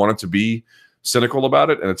if you wanted to be cynical about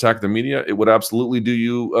it and attack the media, it would absolutely do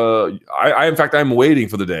you. In fact, I'm waiting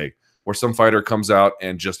for the day where some fighter comes out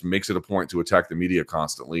and just makes it a point to attack the media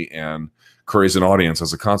constantly and curries an audience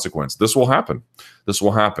as a consequence. This will happen.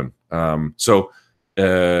 So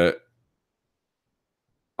I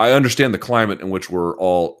understand the climate in which we're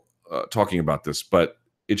all talking about this, but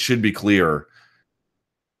it should be clear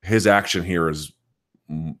his action here is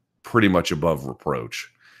pretty much above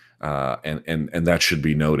reproach, and that should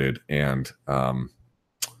be noted. And I'm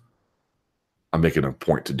making a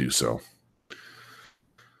point to do so.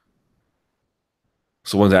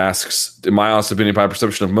 Someone asks, in my honest opinion, my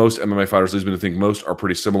perception of most MMA fighters leads me to think most are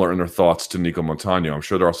pretty similar in their thoughts to Nicco Montano. I'm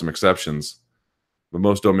sure there are some exceptions, but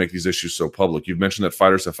most don't make these issues so public. You've mentioned that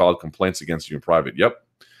fighters have filed complaints against you in private. Yep.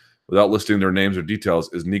 Without listing their names or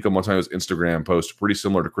details, is Nicco Montano's Instagram post pretty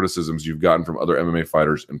similar to criticisms you've gotten from other MMA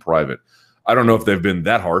fighters in private? I don't know if they've been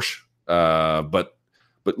that harsh, but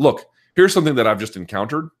look, here's something that I've just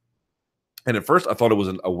encountered. And at first I thought it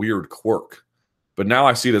was a weird quirk. But now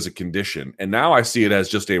I see it as a condition, and now I see it as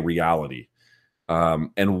just a reality,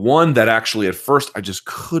 and one that actually at first I just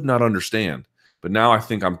could not understand. But now I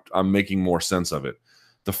think I'm making more sense of it.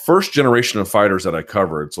 The first generation of fighters that I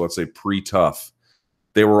covered, so let's say pre-Tough,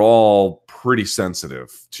 they were all pretty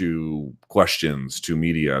sensitive to questions, to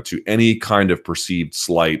media, to any kind of perceived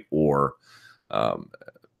slight or a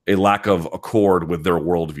lack of accord with their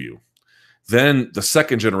worldview. Then the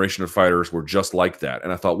second generation of fighters were just like that.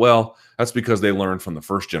 And I thought, well, that's because they learned from the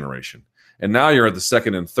first generation. And now you're at the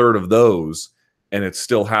second and third of those, and it's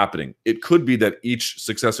still happening. It could be that each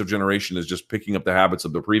successive generation is just picking up the habits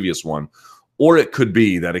of the previous one. Or it could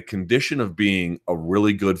be that a condition of being a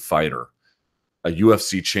really good fighter, a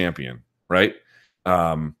UFC champion, right,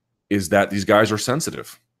 is that these guys are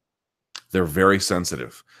sensitive. They're very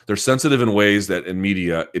sensitive. They're sensitive in ways that in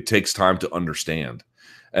media, it takes time to understand.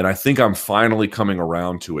 And I think I'm finally coming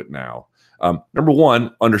around to it now. Number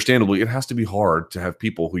one, understandably, it has to be hard to have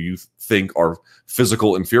people who you think are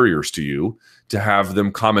physical inferiors to you, to have them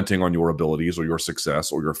commenting on your abilities or your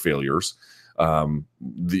success or your failures.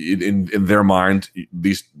 In their mind,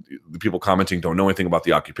 the people commenting don't know anything about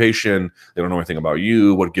the occupation. They don't know anything about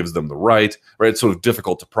you, what gives them the right? It's sort of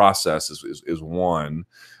difficult to process is one.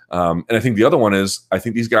 And I think the other one is, I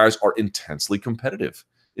think these guys are intensely competitive.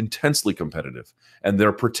 intensely competitive, and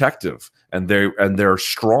they're protective, and they're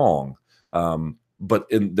strong. But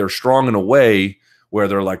they're strong in a way where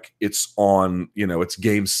they're like, it's on, it's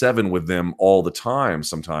game 7 with them all the time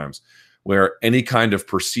sometimes, where any kind of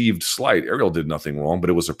perceived slight, Ariel did nothing wrong, but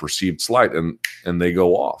it was a perceived slight, and they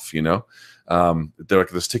go off, they're like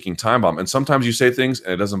this ticking time bomb. And sometimes you say things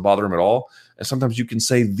and it doesn't bother them at all. And sometimes you can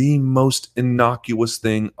say the most innocuous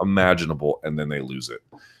thing imaginable, and then they lose it,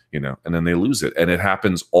 and then they lose it. And it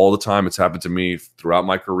happens all the time. It's happened to me throughout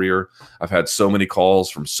my career. I've had so many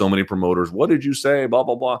calls from so many promoters. What did you say? Blah,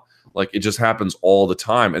 blah, blah. Like, it just happens all the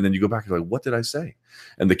time. And then you go back and you're like, what did I say?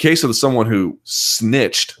 And the case of someone who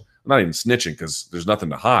snitched, not even snitching because there's nothing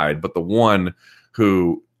to hide, but the one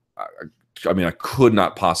who, I could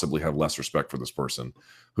not possibly have less respect for this person,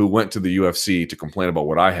 who went to the UFC to complain about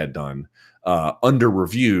what I had done. Under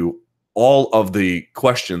review, all of the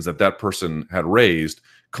questions that person had raised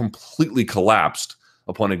completely collapsed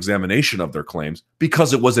upon examination of their claims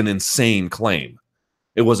because it was an insane claim.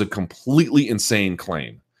 It was a completely insane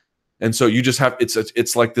claim. And so you just have,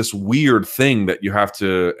 it's like this weird thing that you have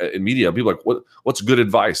to, in media, be like, what's good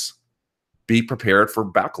advice? Be prepared for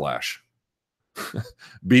backlash.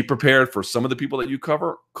 Be prepared for some of the people that you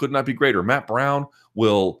cover could not be greater. Matt Brown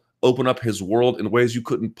will open up his world in ways you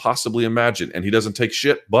couldn't possibly imagine. And he doesn't take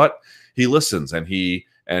shit, but he listens, and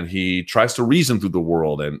he tries to reason through the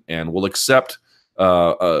world, and will accept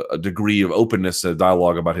a degree of openness and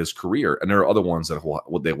dialogue about his career. And there are other ones that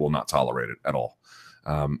they will not tolerate it at all.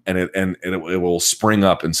 And it will spring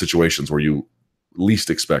up in situations where you least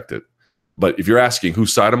expect it. But if you're asking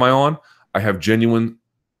whose side am I on, I have genuine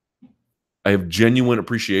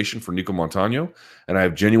appreciation for Nicco Montano, and I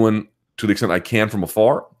have genuine, to the extent I can from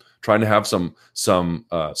afar, trying to have some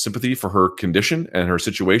sympathy for her condition and her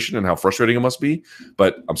situation and how frustrating it must be.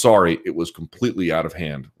 But I'm sorry, it was completely out of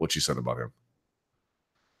hand what she said about him.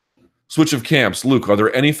 Switch of camps. Luke, are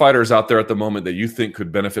there any fighters out there at the moment that you think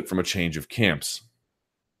could benefit from a change of camps?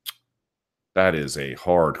 That is a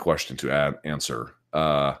hard question to answer.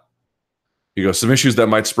 You go, some issues that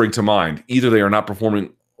might spring to mind. Either they are not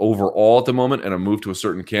performing overall at the moment, and a move to a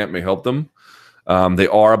certain camp may help them. They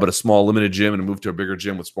are, but a small limited gym and a move to a bigger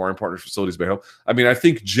gym with sparring partners facilities may help. I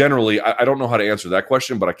think generally, I don't know how to answer that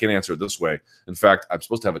question, but I can answer it this way. In fact, I'm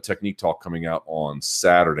supposed to have a technique talk coming out on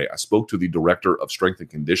Saturday. I spoke to the director of strength and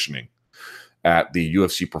conditioning at the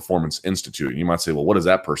UFC Performance Institute. And you might say, well, what does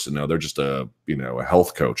that person know? They're just a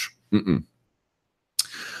health coach.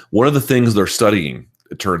 One of the things they're studying,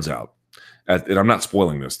 it turns out, and I'm not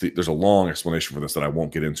spoiling this. There's a long explanation for this that I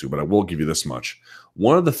won't get into, but I will give you this much.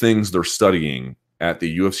 One of the things they're studying at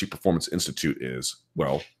the UFC Performance Institute is,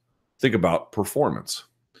 well, think about performance.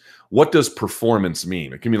 What does performance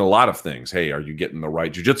mean? It can mean a lot of things. Hey, are you getting the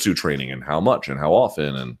right jiu-jitsu training, and how much and how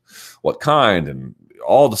often and what kind, and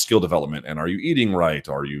all the skill development, and are you eating right?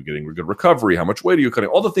 Are you getting good recovery? How much weight are you cutting?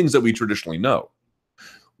 All the things that we traditionally know.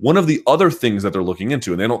 One of the other things that they're looking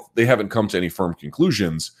into, and they haven't come to any firm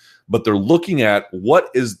conclusions, but they're looking at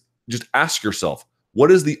just ask yourself, what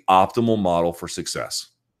is the optimal model for success?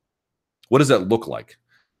 What does that look like,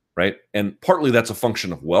 right? And partly that's a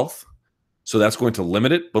function of wealth, so that's going to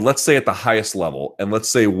limit it. But let's say at the highest level, and let's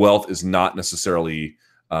say wealth is not necessarily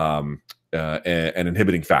an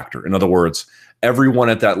inhibiting factor. In other words, everyone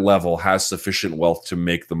at that level has sufficient wealth to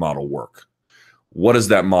make the model work. What does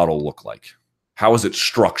that model look like? How is it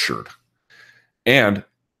structured? And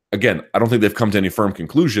again, I don't think they've come to any firm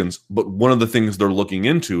conclusions, but one of the things they're looking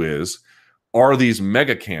into is, are these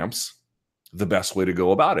mega camps the best way to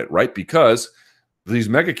go about it, right? Because these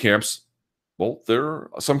mega camps, well, they're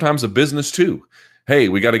sometimes a business too. Hey,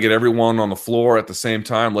 we got to get everyone on the floor at the same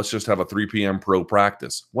time. Let's just have a 3 p.m. pro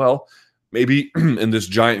practice. Well, maybe in this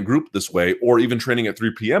giant group this way, or even training at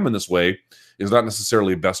 3 p.m. in this way, is not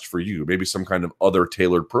necessarily best for you. Maybe some kind of other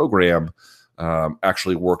tailored program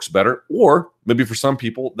actually works better. Or maybe for some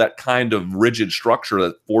people, that kind of rigid structure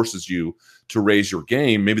that forces you to raise your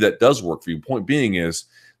game, maybe that does work for you. Point being is,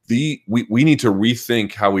 we need to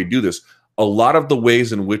rethink how we do this. A lot of the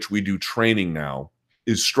ways in which we do training now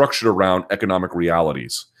is structured around economic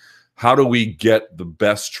realities. How do we get the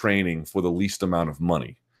best training for the least amount of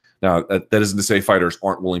money? Now, that isn't to say fighters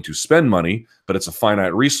aren't willing to spend money, but it's a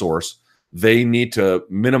finite resource. They need to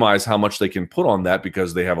minimize how much they can put on that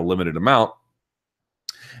because they have a limited amount.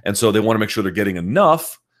 And so they want to make sure they're getting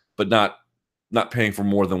enough, but not paying for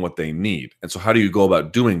more than what they need. And so how do you go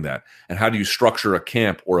about doing that? And how do you structure a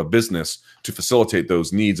camp or a business to facilitate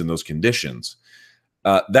those needs and those conditions?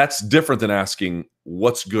 That's different than asking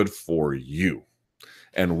what's good for you.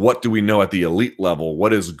 And what do we know at the elite level?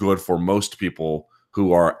 What is good for most people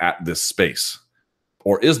who are at this space?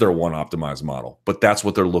 Or is there one optimized model? But that's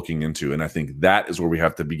what they're looking into. And I think that is where we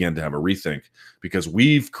have to begin to have a rethink, because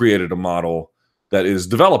we've created a model that is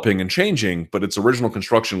developing and changing, but its original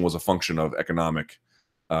construction was a function of economic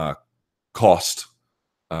cost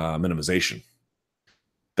minimization.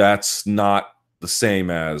 That's not the same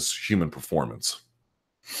as human performance.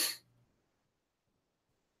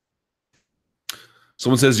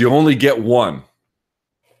 Someone says you only get one.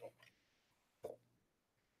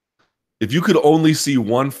 If you could only see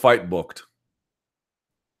one fight booked,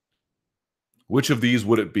 which of these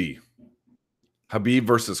would it be? Khabib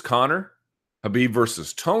versus Conor, Khabib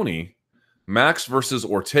versus Tony, Max versus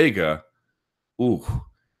Ortega. Ooh,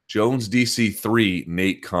 Jones DC 3,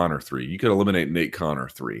 Nate Conor 3. You could eliminate Nate Conor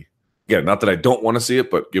 3. Again, not that I don't want to see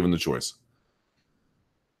it, but given the choice.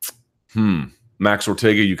 Max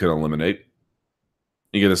Ortega, you can eliminate.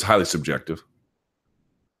 Again, it's highly subjective.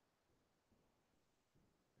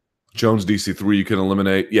 Jones DC3, you can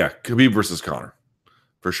eliminate. Yeah, Khabib versus Conor,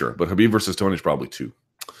 for sure. But Khabib versus Tony is probably 2.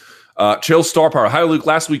 Chill Star Power. Hi, Luke.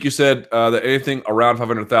 Last week you said that anything around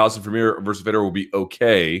 500,000 for Mir versus Federer will be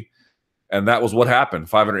okay. And that was what happened.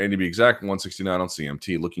 580 to be exact, 169 on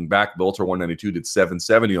CMT. Looking back, Bellator 192 did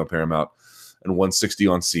 770 on Paramount and 160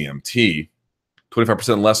 on CMT.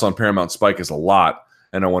 25% less on Paramount Spike is a lot.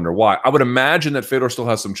 And I wonder why. I would imagine that Fedor still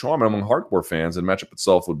has some charm among hardcore fans, and matchup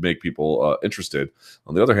itself would make people interested.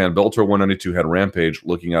 On the other hand, Bellator 192 had Rampage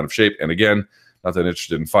looking out of shape. And again, not that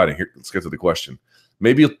interested in fighting. Here, let's get to the question.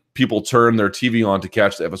 Maybe people turn their TV on to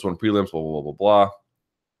catch the FS1 prelims, blah, blah, blah, blah, blah.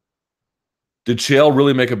 Did Chael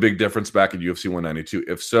really make a big difference back in UFC 192?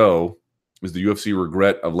 If so, is the UFC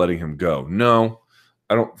regret of letting him go? No,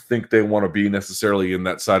 I don't think they want to be necessarily in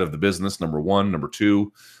that side of the business, number one. Number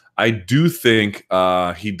two, I do think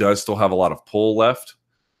he does still have a lot of pull left,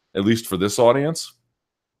 at least for this audience.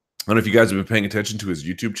 I don't know if you guys have been paying attention to his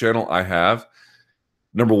YouTube channel. I have.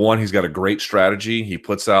 Number one, he's got a great strategy. He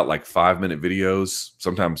puts out like 5-minute videos,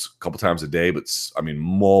 sometimes a couple times a day, but I mean,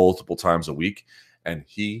 multiple times a week. And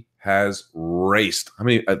he has raced. I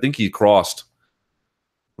mean, I think he crossed.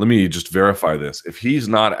 Let me just verify this. If he's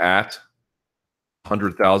not at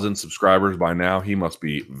 100,000 subscribers by now, he must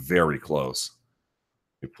be very close.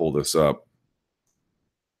 Let me pull this up.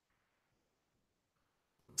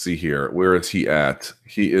 Let's see here. Where is he at?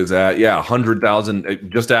 He is at,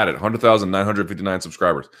 100,000, just at it, 100,959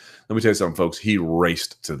 subscribers. Let me tell you something, folks. He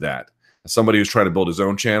raced to that. As somebody who's trying to build his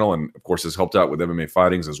own channel and, of course, has helped out with MMA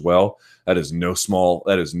fightings as well, that is no small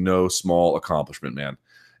accomplishment, man.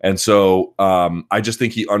 And so I just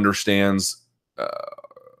think he understands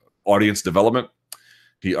audience development.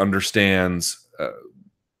 He understands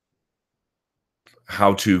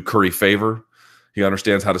how to curry favor. He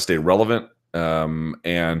understands how to stay relevant.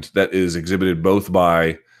 And that is exhibited both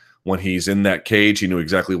by when he's in that cage, he knew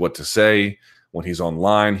exactly what to say. When he's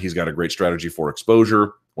online, he's got a great strategy for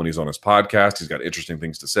exposure. When he's on his podcast, he's got interesting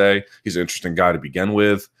things to say. He's an interesting guy to begin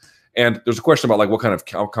with. And there's a question about like what kind of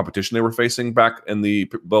competition they were facing back in the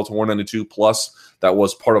Bellator 192. Plus, that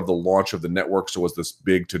was part of the launch of the network. So it was this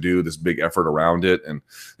big to-do, this big effort around it. And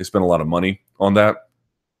they spent a lot of money on that.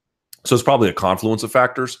 So it's probably a confluence of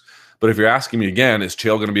factors. But if you're asking me again, is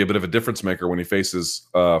Chael going to be a bit of a difference maker when he faces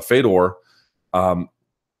Fedor?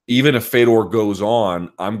 Even if Fedor goes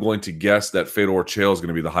on, I'm going to guess that Fedor Chael is going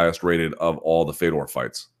to be the highest rated of all the Fedor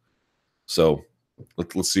fights. So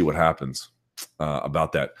let's see what happens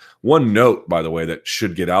about that. One note, by the way, that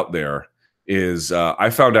should get out there is I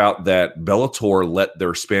found out that Bellator let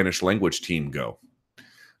their Spanish language team go.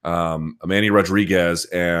 Manny Rodriguez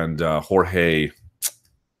and Jorge,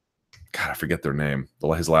 God, I forget their name,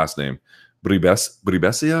 his last name,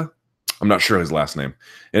 Bribesia? I'm not sure his last name.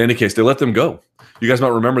 In any case, they let them go. You guys might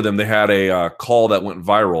remember them. They had a call that went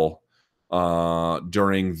viral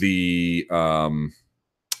during the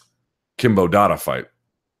Kimbo Dada fight.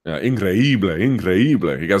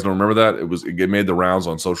 Increíble. You guys don't remember that? It made the rounds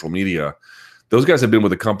on social media. Those guys have been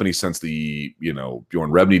with the company since the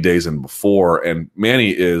Bjorn Rebney days and before. And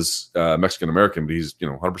Manny is Mexican American, but he's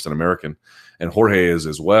 100% American, and Jorge is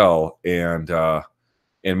as well. And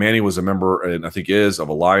Manny was a member, and I think is, of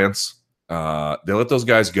Alliance. They let those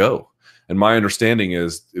guys go. And my understanding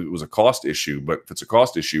is it was a cost issue. But if it's a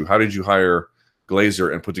cost issue, how did you hire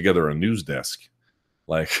Glazer and put together a news desk?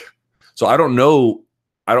 So I don't know.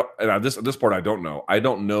 At this part, I don't know. I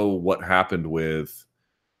don't know what happened with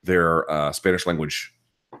their Spanish language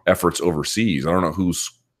efforts overseas. I don't know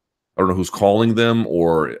who's calling them,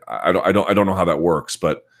 or I don't know how that works.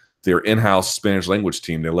 But their in-house Spanish language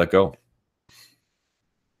team, they let go.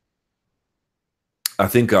 I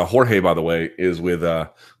think Jorge, by the way, is with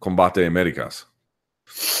Combate Americas.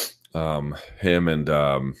 Him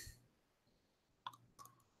and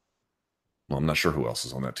Well, I'm not sure who else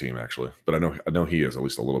is on that team actually, but I know he is at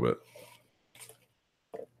least a little bit.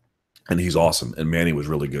 And he's awesome. And Manny was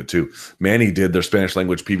really good too. Manny did their Spanish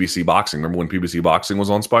language PBC boxing. Remember when PBC boxing was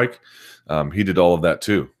on Spike? He did all of that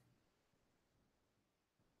too.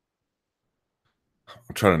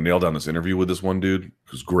 I'm trying to nail down this interview with this one dude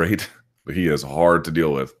who's great, but he is hard to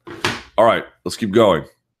deal with. All right, let's keep going.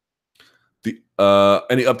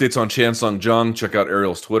 Any updates on Chan Sung Jung? Check out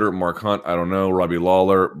Ariel's Twitter. Mark Hunt, I don't know. Robbie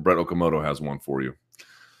Lawler. Brett Okamoto has one for you.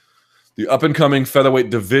 The up-and-coming featherweight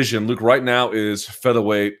division. Luke, right now is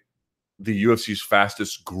featherweight the UFC's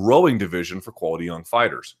fastest growing division for quality young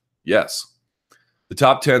fighters. Yes. The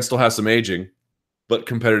top 10 still has some aging, but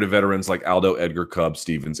competitive veterans like Aldo, Edgar, Cub,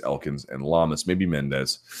 Stevens, Elkins, and Lamas, maybe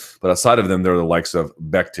Mendez. But outside of them, there are the likes of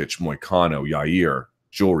Bektic, Moicano, Yair,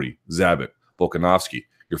 Jory, Zabit, Volkanovski.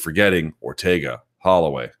 You're forgetting Ortega,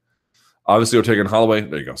 Holloway. Obviously, Ortega and Holloway,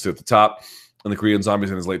 there you go, sit at the top. And the Korean Zombie's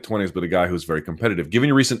in his late 20s, but a guy who's very competitive. Given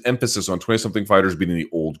your recent emphasis on 20-something fighters being the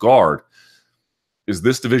old guard, is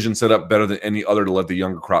this division set up better than any other to let the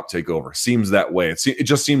younger crop take over? Seems that way. It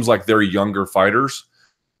just seems like their younger fighters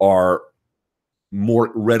are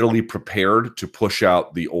more readily prepared to push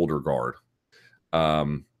out the older guard,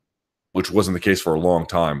 which wasn't the case for a long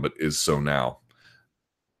time, but is so now.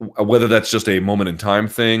 Whether that's just a moment in time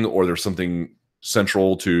thing or there's something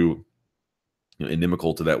central to,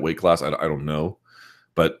 inimical to that weight class, I don't know.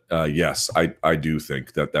 But yes, I do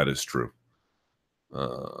think that is true.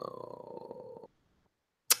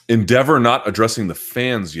 Endeavor not addressing the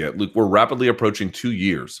fans yet. Luke, we're rapidly approaching 2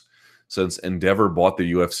 years since Endeavor bought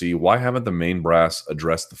the UFC. Why haven't the main brass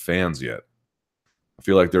addressed the fans yet? I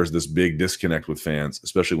feel like there's this big disconnect with fans,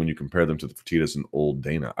 especially when you compare them to the Fertittas and old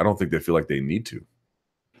Dana. I don't think they feel like they need to.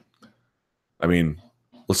 I mean,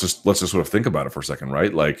 let's just sort of think about it for a second,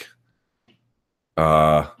 right? Like,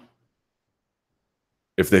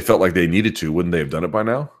 if they felt like they needed to, wouldn't they have done it by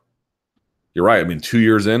now? You're right. I mean, 2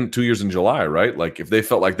 years in July, right? Like, if they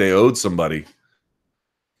felt like they owed somebody,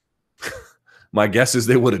 my guess is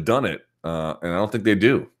they would have done it. And I don't think they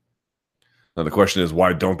do. Now, the question is,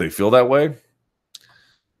 why don't they feel that way?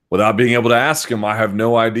 Without being able to ask them, I have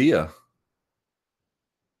no idea.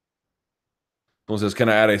 Someone says, can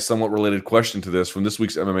I add a somewhat related question to this from this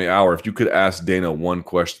week's MMA Hour? If you could ask Dana one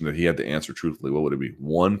question that he had to answer truthfully, what would it be?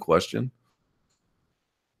 One question?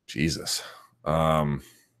 Jesus. Good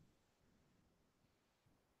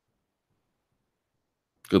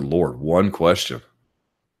Lord, one question.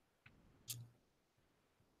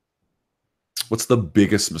 What's the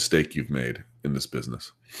biggest mistake you've made in this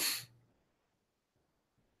business?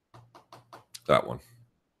 That one.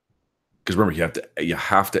 Because remember, you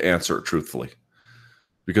have to answer it truthfully.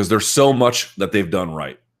 Because there's so much that they've done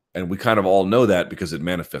right. And we kind of all know that because it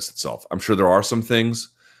manifests itself. I'm sure there are some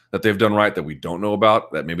things that they've done right that we don't know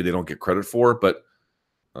about, that maybe they don't get credit for, but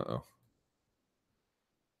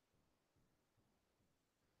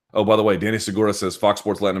Oh, by the way, Danny Segura says Fox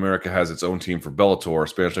Sports Latin America has its own team for Bellator,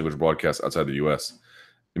 Spanish language broadcast outside the U.S.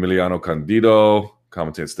 Emiliano Candido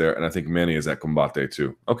commentates there, and I think Manny is at Combate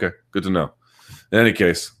too. Okay, good to know. In any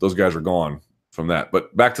case, those guys are gone from that.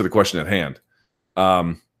 But back to the question at hand.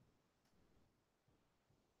 Yeah,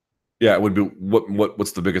 it would be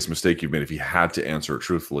what's the biggest mistake you've made if you had to answer it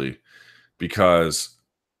truthfully? Because,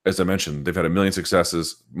 as I mentioned, they've had a million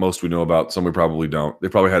successes. Most we know about, some we probably don't. They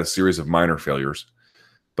probably had a series of minor failures.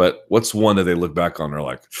 But what's one that they look back on and are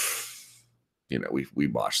like, we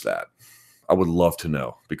botched that? I would love to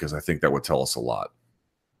know, because I think that would tell us a lot.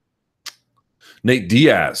 Nate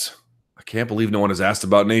Diaz. I can't believe no one has asked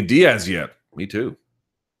about Nate Diaz yet. Me too.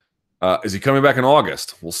 Is he coming back in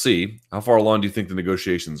August? We'll see. How far along do you think the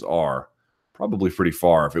negotiations are? Probably pretty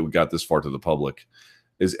far if it got this far to the public.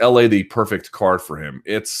 Is LA the perfect card for him?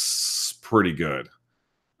 It's pretty good.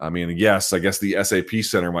 I mean, yes, I guess the SAP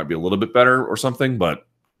Center might be a little bit better or something, but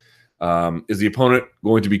is the opponent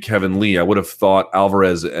going to be Kevin Lee? I would have thought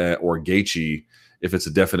Alvarez or Gaethje, if it's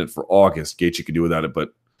a definite for August. Gaethje could do without it, but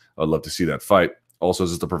I'd love to see that fight. Also, is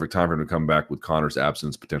this the perfect time for him to come back with Connor's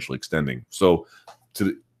absence potentially extending? So, to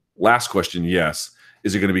the last question, yes.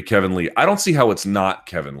 Is it going to be Kevin Lee? I don't see how it's not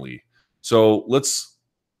Kevin Lee. So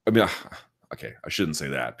okay, I shouldn't say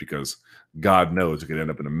that, because God knows it could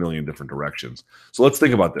end up in a million different directions. So let's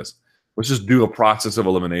think about this. Let's just do a process of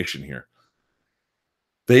elimination here.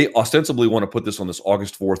 They ostensibly want to put this on this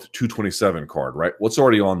August 4th, 227 card, right? What's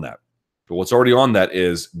already on that? But what's already on that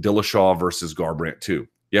is Dillashaw versus Garbrandt 2.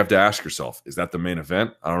 You have to ask yourself, is that the main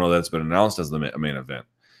event? I don't know that it's been announced as the main event.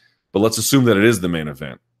 But let's assume that it is the main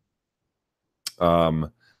event.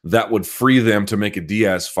 That would free them to make a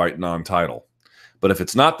Diaz fight non-title. But if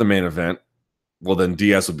it's not the main event, well, then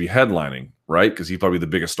Diaz would be headlining, right? Because he's probably the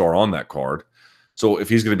biggest star on that card. So if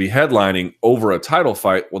he's going to be headlining over a title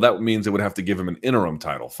fight, well, that means they would have to give him an interim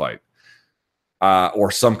title fight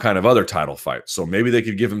or some kind of other title fight. So maybe they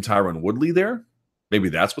could give him Tyron Woodley there. Maybe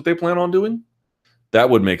that's what they plan on doing. That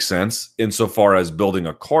would make sense. Insofar as building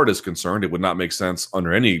a card is concerned, it would not make sense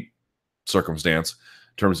under any circumstance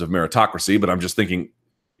in terms of meritocracy. But I'm just thinking,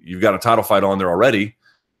 you've got a title fight on there already.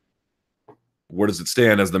 Where does it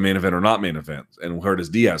stand as the main event or not main event? And where does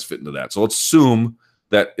Diaz fit into that? So let's assume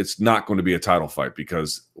that it's not going to be a title fight,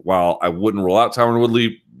 because while I wouldn't rule out Tyron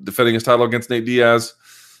Woodley defending his title against Nate Diaz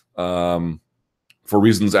for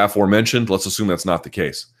reasons aforementioned, let's assume that's not the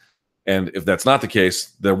case. And if that's not the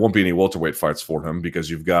case, there won't be any welterweight fights for him, because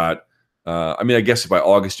you've got, I guess by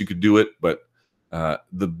August you could do it, but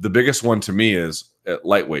the biggest one to me is at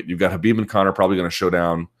lightweight. You've got Khabib and Conor probably going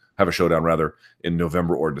to have a showdown in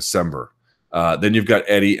November or December. Then you've got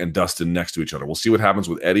Eddie and Dustin next to each other. We'll see what happens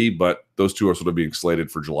with Eddie, but those two are sort of being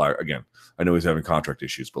slated for July. Again, I know he's having contract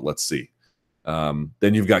issues, but let's see. Then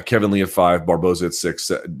you've got Kevin Lee at 5, Barboza at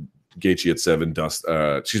 6, Gaethje at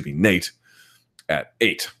 7, Nate at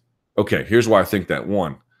 8. Okay, here's why I think that.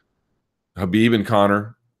 1, Khabib and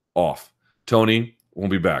Conor off. Tony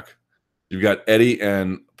won't be back. You've got Eddie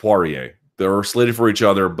and Poirier. They're slated for each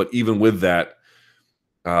other, but even with that,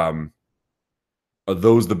 are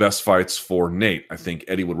those the best fights for Nate? I think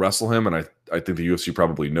Eddie would wrestle him, and I think the UFC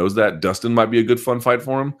probably knows that. Dustin might be a good fun fight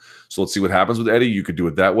for him. So let's see what happens with Eddie. You could do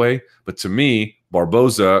it that way. But to me,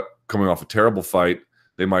 Barboza, coming off a terrible fight,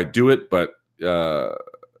 they might do it, but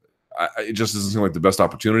it just doesn't seem like the best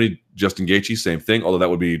opportunity. Justin Gaethje, same thing, although that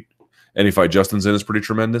would be any fight Justin's in is pretty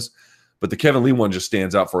tremendous. But the Kevin Lee one just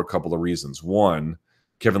stands out for a couple of reasons. 1,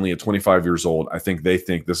 Kevin Lee at 25 years old, I think they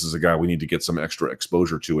think this is a guy we need to get some extra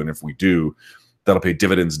exposure to, and if we do, that'll pay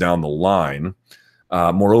dividends down the line.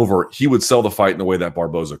 Moreover, he would sell the fight in a way that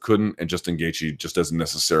Barboza couldn't, and Justin Gaethje just doesn't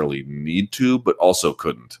necessarily need to, but also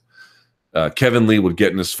couldn't. Kevin Lee would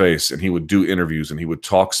get in his face, and he would do interviews, and he would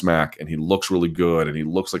talk smack, and he looks really good, and he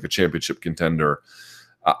looks like a championship contender.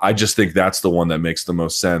 I just think that's the one that makes the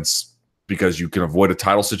most sense, because you can avoid a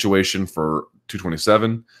title situation for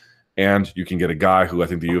 227, and you can get a guy who I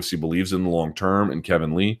think the UFC believes in the long term, in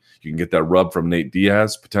Kevin Lee. You can get that rub from Nate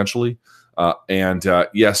Diaz, potentially.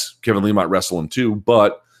 Yes, Kevin Lee might wrestle him too,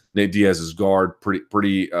 but Nate Diaz's guard,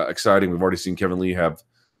 pretty exciting. We've already seen Kevin Lee have,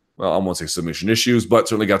 well, I won't say submission issues, but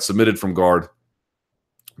certainly got submitted from guard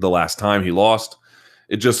the last time he lost.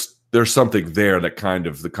 There's something there that kind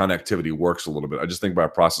of the connectivity works a little bit. I just think by a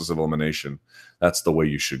process of elimination, that's the way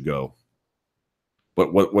you should go.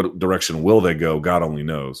 But what direction will they go? God only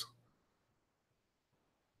knows.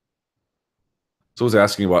 So I was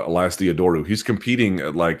asking about Elias Theodorou. He's competing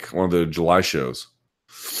at like one of the July shows.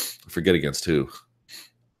 I forget against who.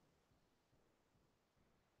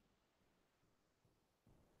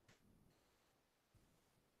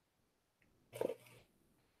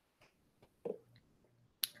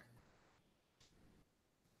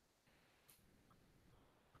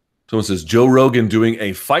 Someone says, Joe Rogan doing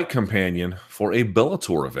a fight companion for a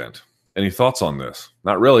Bellator event. Any thoughts on this?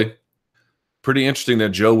 Not really. Pretty interesting that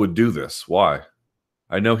Joe would do this. Why?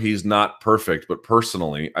 I know he's not perfect, but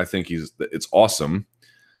personally, I think it's awesome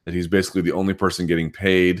that he's basically the only person getting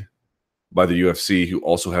paid by the UFC who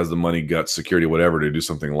also has the money, guts, security, whatever, to do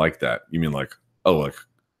something like that. You mean like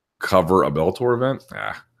cover a Bellator event?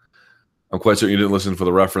 I'm quite certain you didn't listen for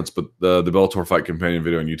the reference, but the Bellator fight companion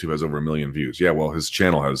video on YouTube has over 1 million views. Yeah, well, his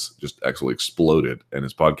channel has just actually exploded, and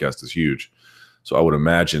his podcast is huge. So I would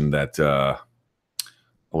imagine that that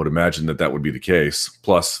would be the case.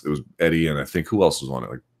 Plus, it was Eddie, and I think who else was on it?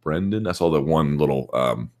 Like Brendan. I saw that one little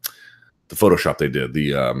the Photoshop they did,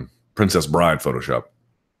 the Princess Bride Photoshop.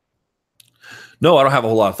 No, I don't have a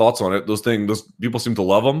whole lot of thoughts on it. Those people seem to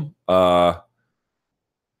love him.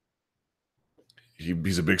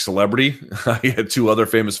 He's a big celebrity. He had 2 other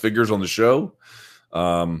famous figures on the show.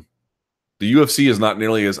 The UFC is not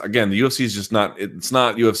nearly as, again, the UFC is just not, it's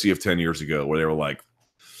not UFC of 10 years ago where they were like,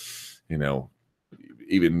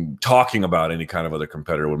 even talking about any kind of other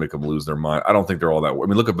competitor would make them lose their mind. I don't think they're all that worried. I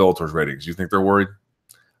mean, look at Bellator's ratings. You think they're worried?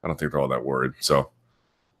 I don't think they're all that worried. So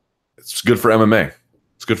it's good for MMA.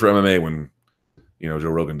 It's good for MMA when, Joe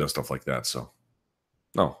Rogan does stuff like that. So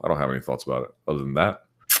no, I don't have any thoughts about it other than that.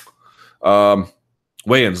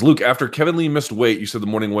 Weigh-ins. Luke, after Kevin Lee missed weight, you said the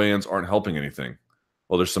morning weigh-ins aren't helping anything.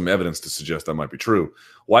 Well, there's some evidence to suggest that might be true.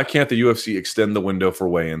 Why can't the UFC extend the window for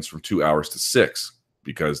weigh-ins from 2 hours to 6?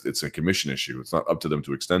 Because it's a commission issue. It's not up to them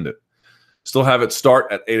to extend it. Still have it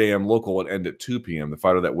start at 8 a.m. local and end at 2 p.m. The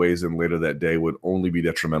fighter that weighs in later that day would only be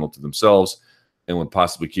detrimental to themselves and would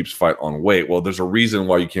possibly keep fight on weight. Well, there's a reason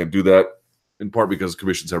why you can't do that. in part because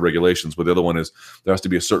commissions have regulations, but the other one is there has to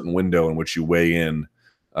be a certain window in which you weigh in.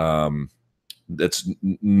 That's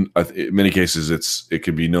in many cases it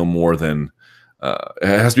could be no more than it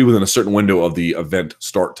has to be within a certain window of the event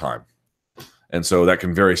start time, and so that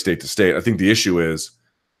can vary state to state. I think the issue is,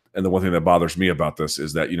 and the one thing that bothers me about this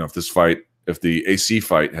is that if the AC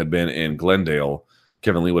fight had been in Glendale,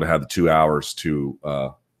 Kevin Lee would have had the 2 hours to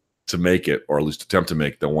make it, or at least attempt to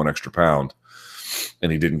make the 1 extra pound,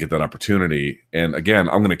 and he didn't get that opportunity. And again,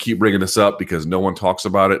 I'm going to keep bringing this up because no one talks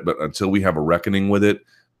about it, but until we have a reckoning with it,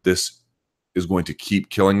 this is going to keep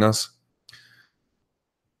killing us.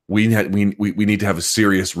 We need to have a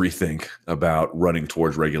serious rethink about running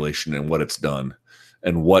towards regulation and what it's done,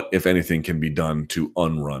 and what, if anything, can be done to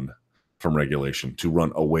unrun from regulation, to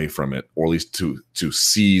run away from it, or at least to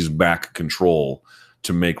seize back control,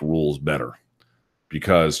 to make rules better.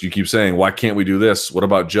 Because you keep saying, why can't we do this? What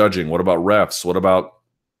about judging? What about refs? What about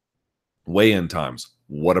weigh-in times?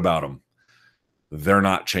 What about them? They're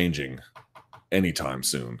not changing anytime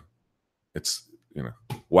soon. It's,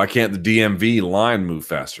 why can't the DMV line move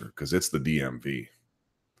faster? Because it's the DMV. And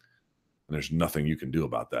there's nothing you can do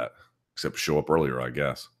about that except show up earlier, I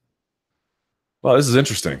guess. Well, this is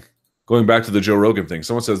interesting. Going back to the Joe Rogan thing,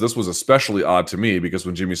 someone says this was especially odd to me because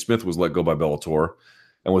when Jimmy Smith was let go by Bellator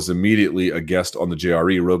and was immediately a guest on the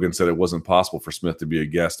JRE, Rogan said it wasn't possible for Smith to be a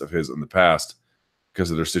guest of his in the past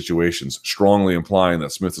because of their situations, strongly implying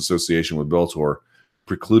that Smith's association with Bellator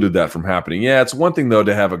precluded that from happening. Yeah, it's one thing, though,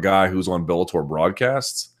 to have a guy who's on Bellator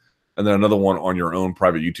broadcasts and then another one on your own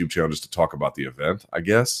private YouTube channel just to talk about the event, I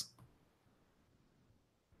guess.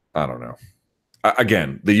 I don't know.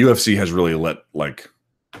 Again, the UFC has really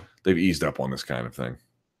they've eased up on this kind of thing.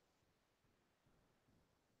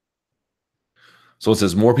 So it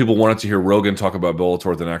says more people wanted to hear Rogan talk about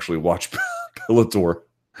Bellator than actually watch Bellator.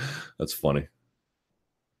 That's funny.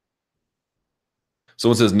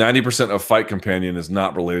 Someone says 90% of Fight Companion is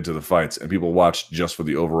not related to the fights, and people watch just for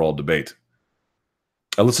the overall debate.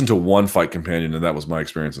 I listened to one Fight Companion, and that was my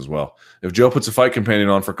experience as well. If Joe puts a Fight Companion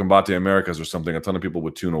on for Combate Americas or something, a ton of people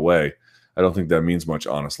would tune away. I don't think that means much,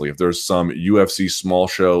 honestly. If there's some UFC small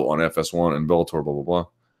show on FS1 and Bellator, blah, blah, blah.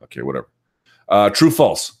 Okay, whatever. True,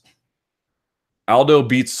 false. Aldo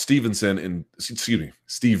beats Stevens in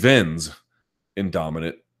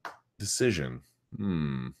dominant decision.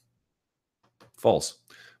 False.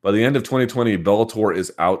 By the end of 2020, Bellator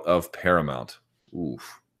is out of Paramount.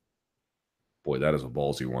 Oof. Boy, that is a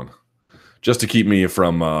ballsy one. Just to keep me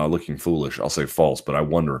from looking foolish, I'll say false, but I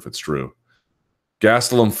wonder if it's true.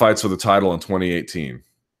 Gastelum fights for the title in 2018.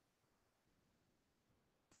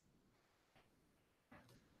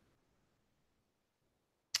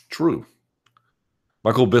 True.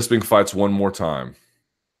 Michael Bisping fights one more time.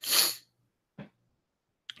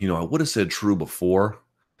 I would have said true before,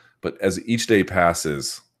 but as each day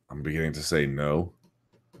passes, I'm beginning to say no.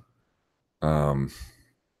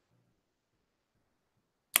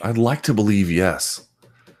 I'd like to believe yes.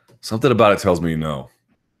 Something about it tells me no.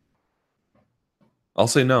 I'll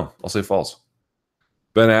say no. I'll say false.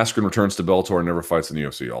 Ben Askren returns to Bellator and never fights in the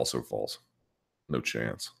UFC. Also false. No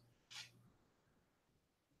chance.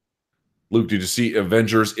 Luke, did you see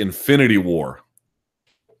Avengers Infinity War?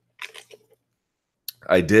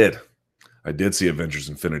 I did. I did see Avengers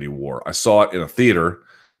Infinity War. I saw it in a theater.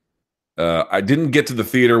 I didn't get to the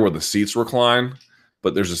theater where the seats recline,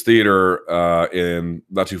 but there's this theater in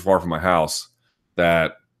not too far from my house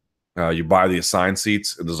that you buy the assigned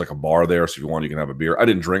seats, and there's like a bar there, so if you want, you can have a beer. I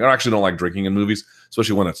didn't drink. I actually don't like drinking in movies,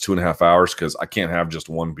 especially when it's 2.5 hours, because I can't have just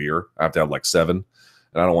one beer. I have to have like 7, and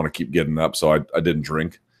I don't want to keep getting up, so I didn't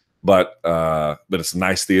drink. But it's a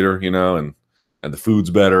nice theater, and the food's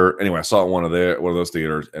better. Anyway, I saw it one of those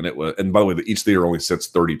theaters, and it was. And by the way, each theater only sits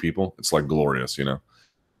 30 people. It's like glorious,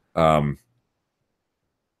 I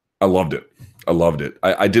loved it.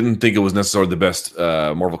 I didn't think it was necessarily the best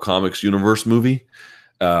Marvel Comics universe movie.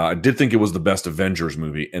 I did think it was the best Avengers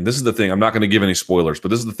movie. And this is the thing. I'm not going to give any spoilers, but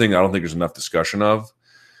this is the thing I don't think there's enough discussion of,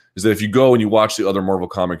 is that if you go and you watch the other Marvel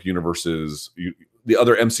comic universes, the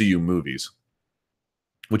other MCU movies,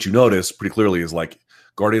 what you notice pretty clearly is like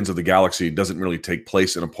Guardians of the Galaxy doesn't really take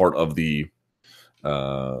place in a part of the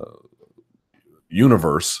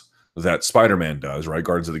universe that Spider-Man does, right?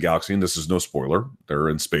 Guardians of the Galaxy, and this is no spoiler, they're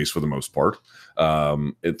in space for the most part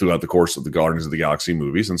throughout the course of the Guardians of the Galaxy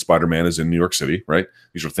movies, and Spider-Man is in New York City, right?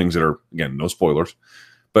 These are things that are, again, no spoilers,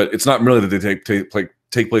 but it's not merely that they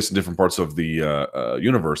take place in different parts of the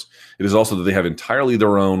universe. It is also that they have entirely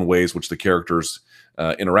their own ways which the characters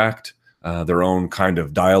interact, their own kind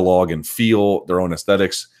of dialogue and feel, their own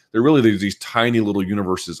aesthetics. They're really these tiny little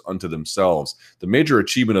universes unto themselves. The major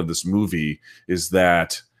achievement of this movie is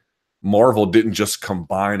that Marvel didn't just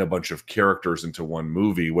combine a bunch of characters into one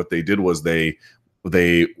movie. What they did was they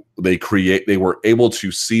were able to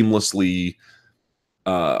seamlessly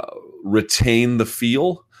retain the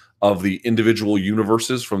feel of the individual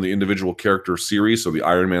universes from the individual character series. So the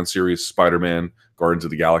Iron Man series, Spider-Man, Guardians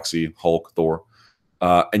of the Galaxy, Hulk, Thor,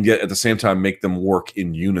 and yet at the same time make them work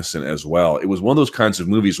in unison as well. It was one of those kinds of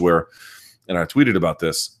movies where, and I tweeted about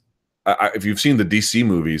this, if you've seen the DC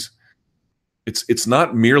movies, it's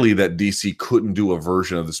not merely that DC couldn't do a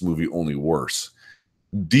version of this movie, only worse.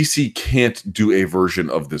 DC can't do a version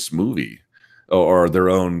of this movie or their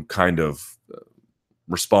own kind of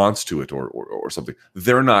response to it or something.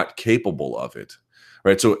 They're not capable of it,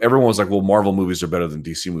 right? So everyone was like, well, Marvel movies are better than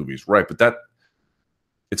DC movies, right? But that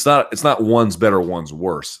it's not one's better, one's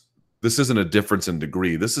worse. This isn't a difference in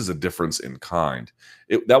degree. This is a difference in kind.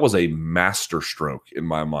 That was a master stroke in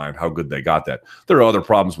my mind, how good they got that. There are other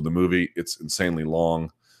problems with the movie. It's insanely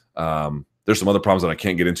long. There's some other problems that I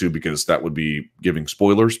can't get into because that would be giving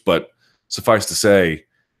spoilers. But suffice to say,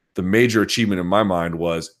 the major achievement in my mind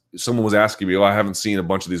was someone was asking me, oh, I haven't seen a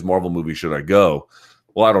bunch of these Marvel movies. Should I go?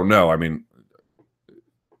 Well, I don't know. I mean,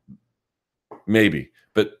 maybe.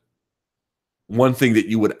 But one thing that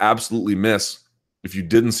you would absolutely miss if you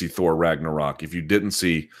didn't see Thor Ragnarok, if you didn't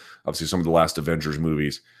see, obviously, some of the last Avengers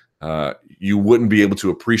movies, you wouldn't be able to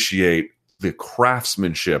appreciate the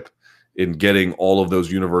craftsmanship in getting all of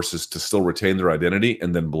those universes to still retain their identity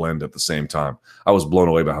and then blend at the same time. I was blown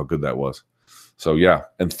away by how good that was. So, yeah.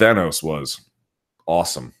 And Thanos was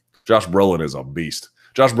awesome. Josh Brolin is a beast.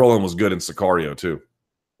 Josh Brolin was good in Sicario, too.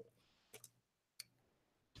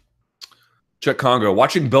 Check Congo.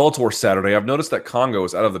 Watching Bellator Saturday, I've noticed that Congo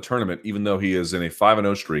is out of the tournament, even though he is in a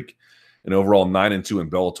 5-0 streak and overall 9-2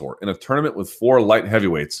 in Bellator. In a tournament with 4 light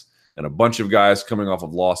heavyweights and a bunch of guys coming off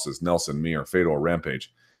of losses, Nelson, Mir, Fedor,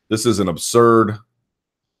 Rampage. This is an absurd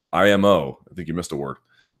IMO. I think you missed a word.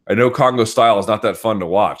 I know Congo's style is not that fun to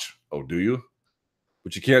watch. Oh, do you?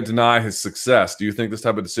 But you can't deny his success. Do you think this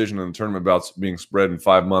type of decision in the tournament bouts being spread in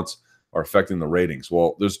 5 months are affecting the ratings?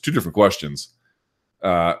 Well, there's 2 different questions.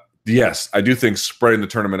 Yes, I do think spreading the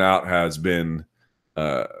tournament out has been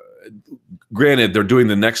granted, they're doing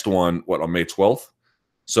the next one, on May 12th?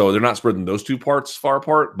 So they're not spreading those 2 parts far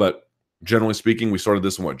apart, but generally speaking, we started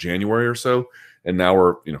this in, January or so, and now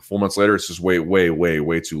we're, 4 months later, it's just way, way, way,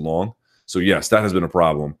 way too long. So yes, that has been a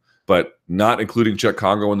problem, but not including Czech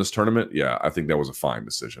Congo in this tournament, yeah, I think that was a fine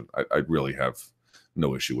decision. I really have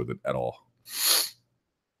no issue with it at all.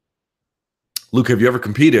 Luke, have you ever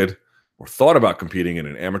competed or thought about competing in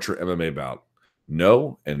an amateur MMA bout?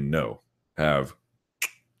 No and no. Have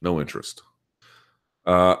no interest.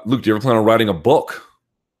 Luke, do you ever plan on writing a book?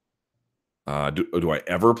 Do I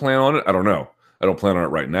ever plan on it? I don't know. I don't plan on it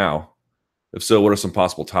right now. If so, what are some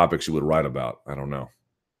possible topics you would write about? I don't know.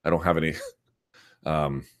 I don't have any.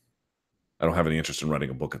 I don't have any interest in writing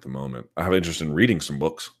a book at the moment. I have interest in reading some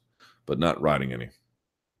books, but not writing any.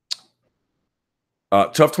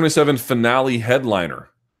 Tough 27 finale headliner.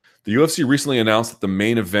 The UFC recently announced that the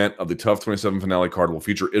main event of the Tough 27 finale card will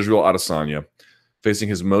feature Israel Adesanya facing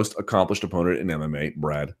his most accomplished opponent in MMA,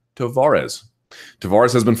 Brad Tavares.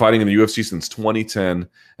 Tavares has been fighting in the UFC since 2010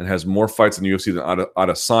 and has more fights in the UFC than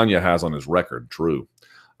Adesanya has on his record. True.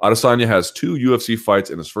 Adesanya has 2 UFC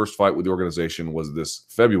fights, and his first fight with the organization was this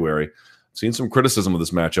February. I've seen some criticism of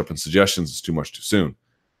this matchup and suggestions it's too much too soon.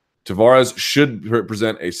 Tavares should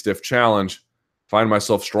present a stiff challenge. Find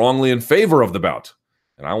myself strongly in favor of the bout.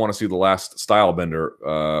 And I want to see the last style bender,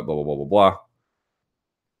 blah, blah, blah, blah, blah.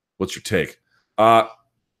 What's your take?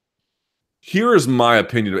 Here is my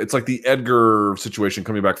opinion. It's like the Edgar situation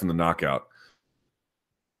coming back from the knockout.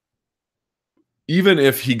 Even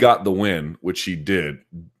if he got the win, which he did,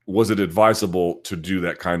 was it advisable to do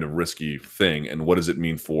that kind of risky thing? And what does it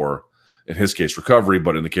mean for, in his case, recovery,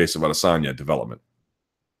 but in the case of Adesanya, development?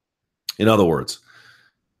 In other words,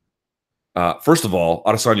 first of all,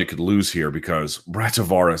 Adesanya could lose here because Brad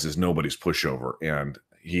Tavares is nobody's pushover, and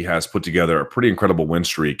he has put together a pretty incredible win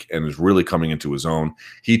streak and is really coming into his own.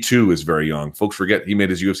 He, too, is very young. Folks forget he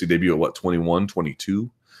made his UFC debut at, 21,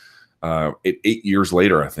 22? 8 years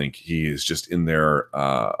later, I think, he is just in there.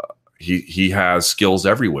 He has skills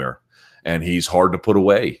everywhere, and he's hard to put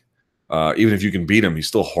away. Even if you can beat him, he's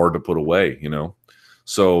still hard to put away,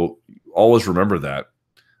 So always remember that.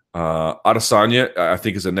 Adesanya, I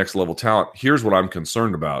think, is a next-level talent. Here's what I'm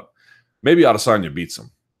concerned about. Maybe Adesanya beats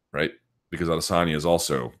him, right? Because Adesanya is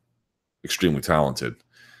also extremely talented.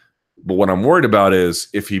 But what I'm worried about is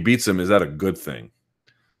if he beats him, is that a good thing?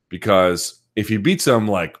 Because if he beats him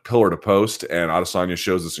like pillar to post and Adesanya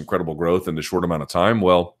shows this incredible growth in a short amount of time,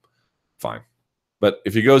 well, fine. But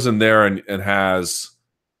if he goes in there and has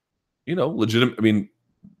legitimate. I mean,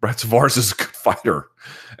 Brett Tavares is a good fighter,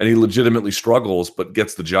 and he legitimately struggles, but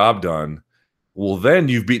gets the job done. Well, then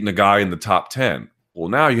you've beaten a guy in the top 10. Well,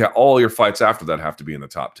 now you have all your fights after that have to be in the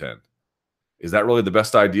top 10. Is that really the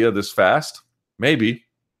best idea this fast? Maybe,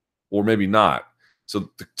 or maybe not.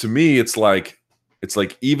 So to me, it's like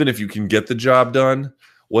even if you can get the job done,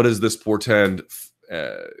 what does this portend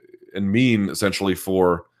and mean essentially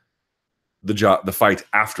for the fight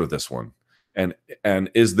after this one? And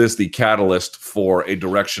is this the catalyst for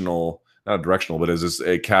not directional, but is this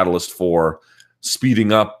a catalyst for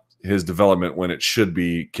speeding up his development when it should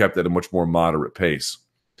be kept at a much more moderate pace?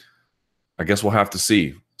 I guess we'll have to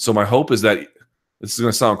see. So my hope is that this is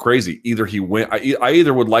going to sound crazy. Either he win. I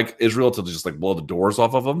either would like Israel to just like blow the doors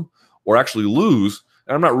off of him, or actually lose.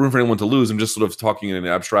 And I'm not rooting for anyone to lose. I'm just sort of talking in an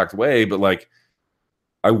abstract way. But like,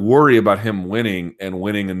 I worry about him winning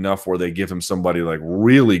enough where they give him somebody like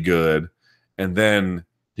really good, and then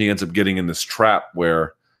he ends up getting in this trap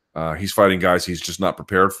where he's fighting guys he's just not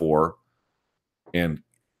prepared for, and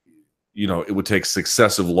it would take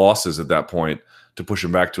successive losses at that point to push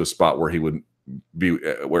him back to a spot where he would be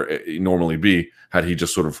where he normally be had he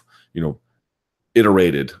just sort of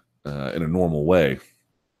iterated in a normal way.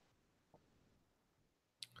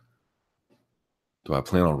 Do I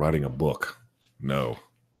plan on writing a book? No.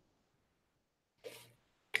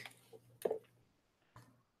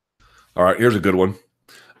 All right, here's a good one.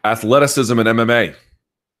 Athleticism and MMA.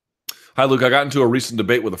 Hi, Luke. I got into a recent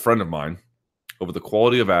debate with a friend of mine over the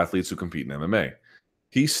quality of athletes who compete in MMA.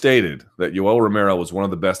 He stated that Yoel Romero was one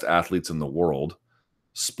of the best athletes in the world,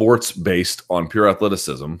 sports based on pure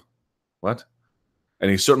athleticism. What?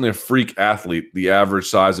 And he's certainly a freak athlete. The average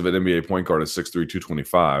size of an NBA point guard is 6'3",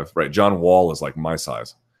 225. Right? John Wall is like my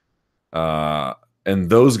size. And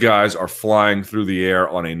those guys are flying through the air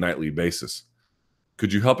on a nightly basis.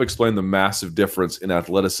 Could you help explain the massive difference in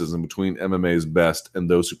athleticism between MMA's best and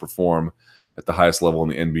those who perform at the highest level in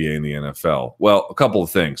the NBA and the NFL? Well, a couple of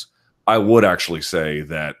things. I would actually say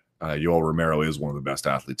that Yoel Romero is one of the best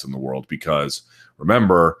athletes in the world because,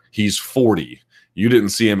 remember, he's 40. You didn't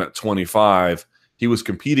see him at 25. He was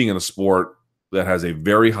competing in a sport that has a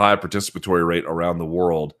very high participatory rate around the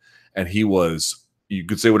world, and you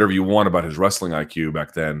could say whatever you want about his wrestling IQ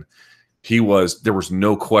back then. There was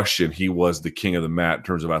no question he was the king of the mat in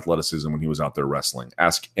terms of athleticism when he was out there wrestling.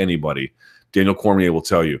 Ask anybody. Daniel Cormier will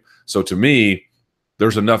tell you. So to me,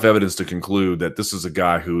 there's enough evidence to conclude that this is a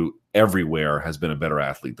guy who everywhere has been a better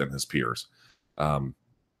athlete than his peers.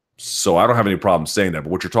 So I don't have any problem saying that.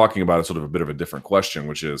 But what you're talking about is sort of a bit of a different question,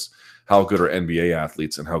 which is how good are NBA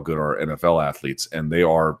athletes and how good are NFL athletes? And they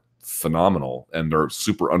are phenomenal, and they're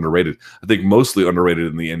super underrated. I think mostly underrated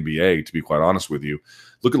in the NBA, to be quite honest with you.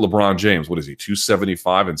 Look at LeBron James. What is he,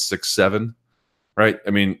 275 and 6'7"? Right?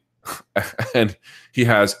 I mean, and he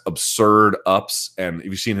has absurd ups. And if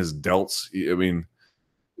you've seen his delts, I mean,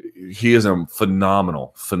 he is a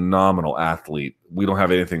phenomenal athlete. We don't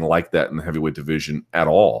have anything like that in the heavyweight division at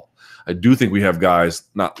all. I do think we have guys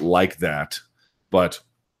not like that, but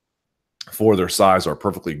for their size are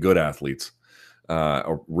perfectly good athletes.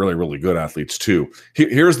 Or really, really good athletes too.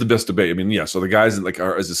 Here's the best debate. I mean, yeah. So the guys is it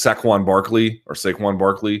Saquon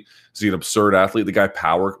Barkley? Is he an absurd athlete? The guy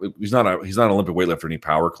he's not an Olympic weightlifter, and he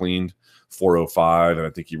power cleaned 405, and I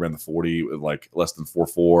think he ran the 40 with like less than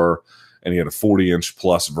 4.4, and he had a 40-inch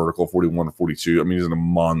plus vertical, 41 or 42. I mean, he's a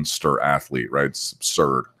monster athlete, right? It's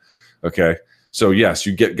absurd. Okay. So yes,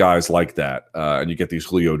 you get guys like that, and you get these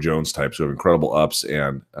Julio Jones types who have incredible ups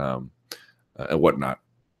and whatnot.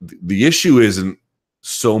 The issue isn't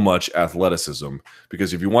so much athleticism,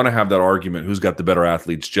 because if you want to have that argument, who's got the better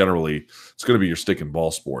athletes generally, it's going to be your stick and ball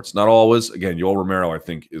sports. Not always. Again, Yoel Romero, I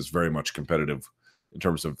think, is very much competitive in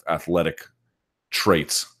terms of athletic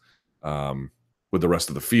traits with the rest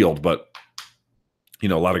of the field, but a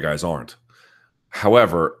lot of guys aren't.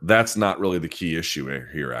 However, that's not really the key issue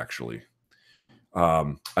here, actually.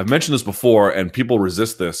 I've mentioned this before, and people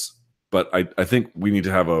resist this, but I think we need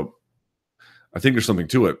to I think there's something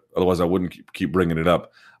to it. Otherwise, I wouldn't keep bringing it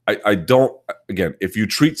up. I don't, again, if you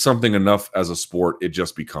treat something enough as a sport, it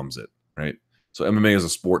just becomes it, right? So MMA is a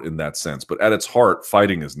sport in that sense. But at its heart,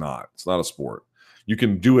 fighting is not. It's not a sport. You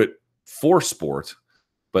can do it for sport,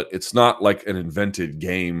 but it's not like an invented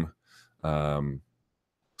game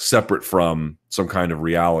separate from some kind of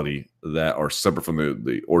reality that are separate from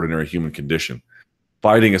the ordinary human condition.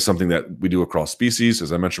 Fighting is something that we do across species.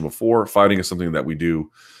 As I mentioned before, fighting is something that we do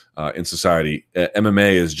in society.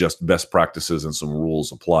 MMA is just best practices and some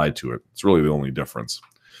rules applied to it. It's really the only difference.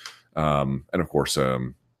 And of course,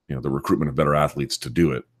 the recruitment of better athletes to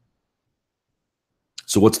do it.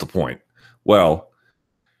 So what's the point? Well,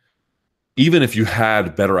 even if you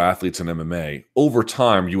had better athletes in MMA, over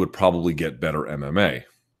time, you would probably get better MMA.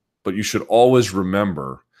 But you should always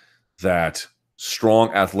remember that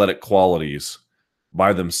strong athletic qualities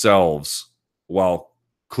by themselves, while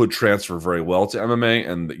could transfer very well to MMA,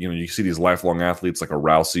 and you see these lifelong athletes like a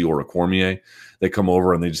Rousey or a Cormier, they come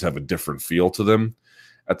over and they just have a different feel to them.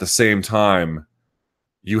 At the same time,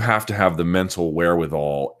 you have to have the mental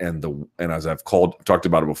wherewithal and as I've talked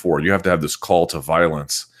about it before, you have to have this call to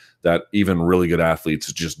violence that even really good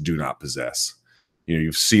athletes just do not possess.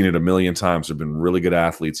 You've seen it a million times. There have been really good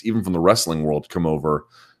athletes, even from the wrestling world, come over.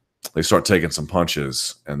 They start taking some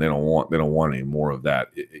punches, and they don't want any more of that.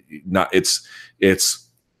 It's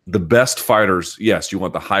the best fighters. Yes, you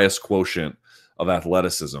want the highest quotient of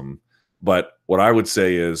athleticism, but what I would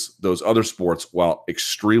say is those other sports, while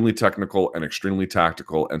extremely technical and extremely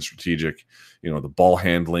tactical and strategic, the ball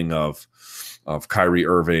handling of Kyrie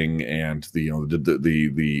Irving and the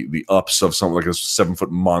ups of something like a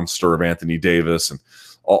 7-foot monster of Anthony Davis, and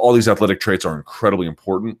all these athletic traits are incredibly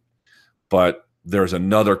important. But there's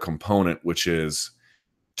another component, which is,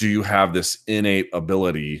 do you have this innate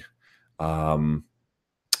ability to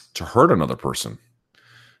hurt another person?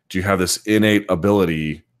 Do you have this innate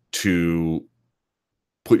ability to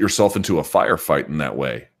put yourself into a firefight in that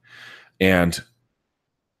way? And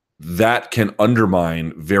that can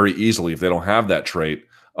undermine very easily, if they don't have that trait,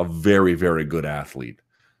 a very, very good athlete.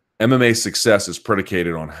 MMA success is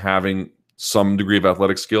predicated on having some degree of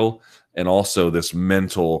athletic skill and also this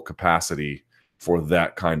mental capacity for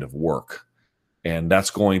that kind of work. And that's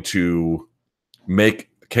going to make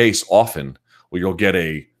a case often where you'll get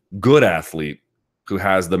a good athlete who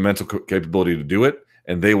has the mental capability to do it,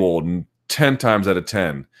 and they will 10 times out of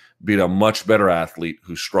 10 beat a much better athlete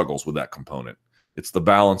who struggles with that component. It's the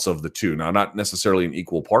balance of the two. Now, not necessarily in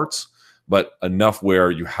equal parts, but enough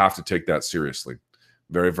where you have to take that seriously.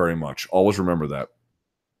 Very, very much. Always remember that.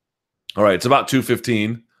 All right, it's about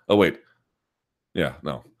 2:15. Oh, wait. Yeah,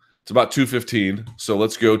 no. It's about 2:15. So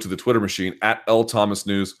let's go to the Twitter machine at L Thomas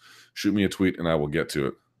News. Shoot me a tweet and I will get to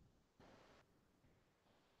it.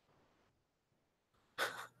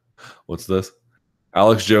 What's this?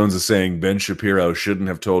 Alex Jones is saying Ben Shapiro shouldn't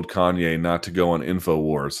have told Kanye not to go on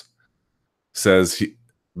InfoWars. Says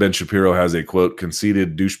Ben Shapiro has a, quote,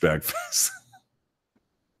 conceited douchebag face.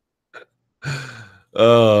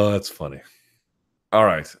 Oh, that's funny. All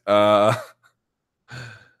right.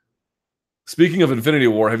 Speaking of Infinity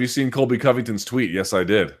War, have you seen Colby Covington's tweet? Yes, I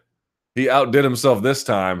did. He outdid himself this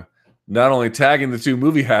time, not only tagging the two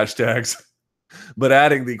movie hashtags, but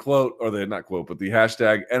adding the quote, or the not quote, but the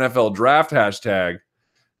hashtag NFL draft hashtag.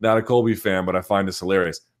 Not a Colby fan, but I find this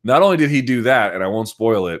hilarious. Not only did he do that, and I won't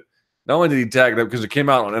spoil it, not only did he tag that because it came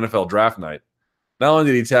out on NFL draft night, not only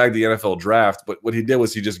did he tag the NFL draft, but what he did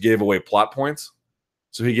was he just gave away plot points.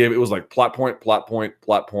 So it was like plot point, plot point,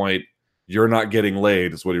 plot point. You're not getting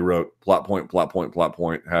laid. That's what he wrote. Plot point, plot point, plot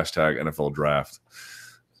point. Hashtag NFL draft.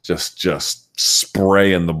 Just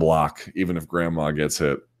spraying the block, even if grandma gets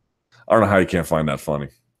hit. I don't know how you can't find that funny.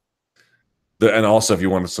 And also, if you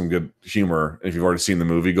wanted some good humor, if you've already seen the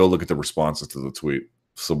movie, go look at the responses to the tweet.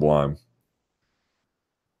 Sublime.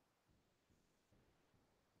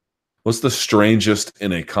 What's the strangest,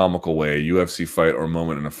 in a comical way, UFC fight or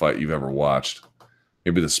moment in a fight you've ever watched?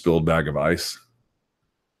 Maybe the spilled bag of ice.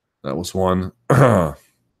 That was one.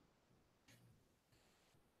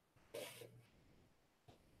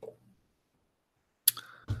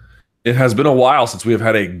 It has been a while since we have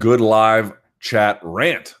had a good live chat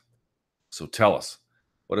rant. So tell us,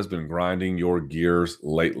 what has been grinding your gears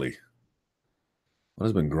lately? What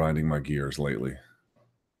has been grinding my gears lately?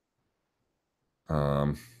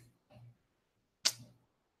 I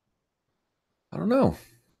don't know.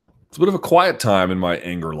 It's a bit of a quiet time in my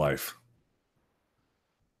anger life.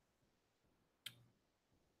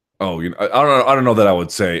 Oh, I don't know that I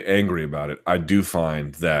would say angry about it. I do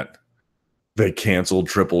find that they canceled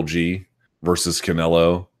Triple G versus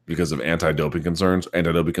Canelo because of anti-doping concerns.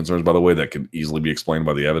 Anti-doping concerns, by the way, that can easily be explained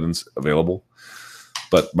by the evidence available.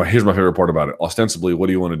 But here's my favorite part about it. Ostensibly, what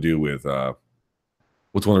do you want to do with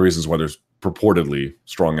what's one of the reasons why there's purportedly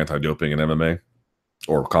strong anti-doping in MMA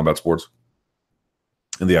or combat sports?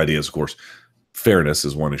 And the idea is, of course, fairness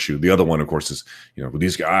is one issue. The other one, of course, is, with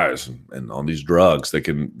these guys and on these drugs,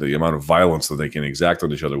 the amount of violence that they can exact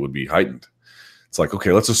on each other would be heightened. It's like,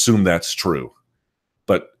 okay, let's assume that's true.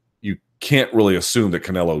 But you can't really assume that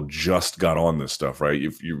Canelo just got on this stuff, right?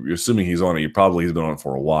 If you're assuming he's on it, he's been on it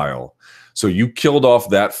for a while. So you killed off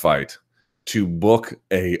that fight to book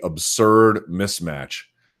a absurd mismatch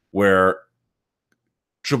where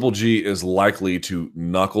Triple G is likely to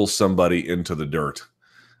knuckle somebody into the dirt.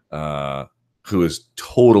 who is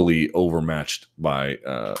totally overmatched by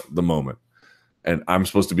the moment. And I'm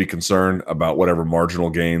supposed to be concerned about whatever marginal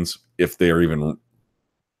gains, if they are even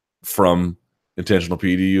from intentional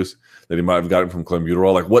PED use, that he might have gotten from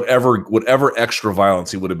clenbuterol. Like whatever extra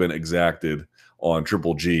violence he would have been exacted on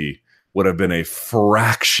Triple G would have been a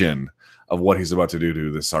fraction of what he's about to do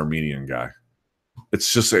to this Armenian guy.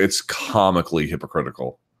 It's comically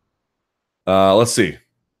hypocritical. Let's see.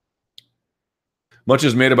 Much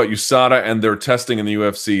is made about USADA and their testing in the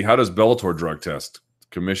UFC. How does Bellator drug test?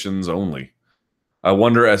 Commissions only. I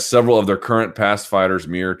wonder, as several of their current past fighters,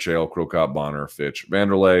 Mir, Chael, Krokop, Bonner, Fitch,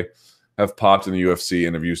 Vanderlei, have popped in the UFC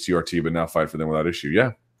and have used TRT, but now fight for them without issue.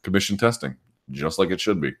 Yeah, commission testing, just like it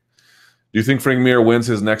should be. Do you think Frank Mir wins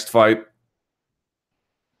his next fight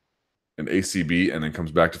in ACB and then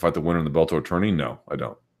comes back to fight the winner in the Bellator tourney? No, I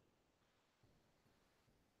don't.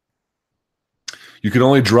 You can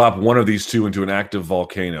only drop one of these two into an active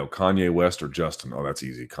volcano, Kanye West or Justin. Oh, that's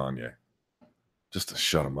easy, Kanye. Just to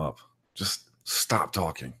shut him up. Just stop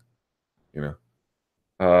talking. You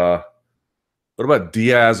know. What about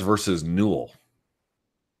Diaz versus Newell?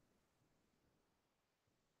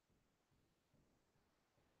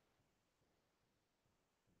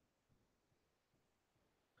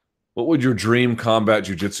 What would your dream combat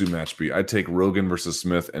jiu-jitsu match be? I'd take Rogan versus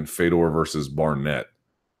Smith and Fedor versus Barnett.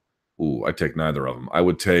 Ooh, I'd take neither of them. I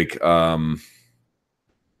would take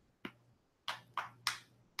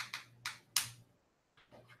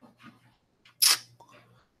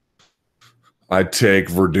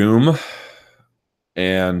Verdum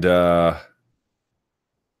and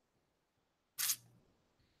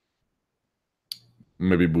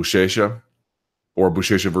maybe Buchecha or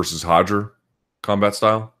Buchecha versus Hodger combat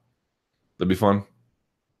style. That'd be fun.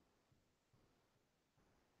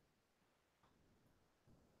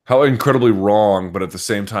 How incredibly wrong, but at the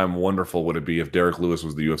same time wonderful would it be if Derek Lewis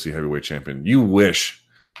was the UFC heavyweight champion? You wish.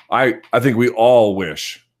 I think we all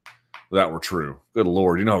wish that were true. Good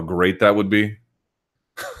Lord. You know how great that would be?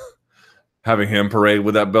 Having him parade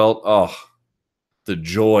with that belt. Oh, the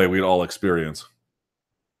joy we'd all experience.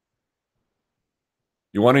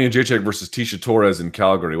 Ioana Jędrzejczyk versus Tisha Torres in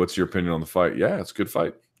Calgary. What's your opinion on the fight? Yeah, it's a good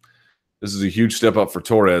fight. This is a huge step up for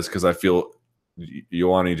Torres because I feel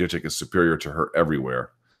Ioana Jędrzejczyk is superior to her everywhere.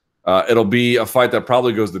 It'll be a fight that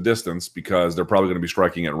probably goes the distance because they're probably going to be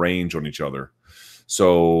striking at range on each other.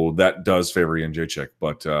 So that does favor Jędrzejczyk.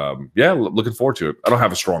 But yeah, looking forward to it. I don't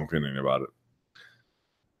have a strong opinion about it.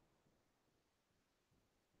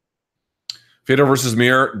 Fedor versus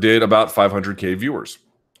Mir did about 500K viewers.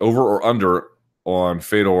 Over or under on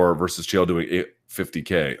Fedor versus Chael doing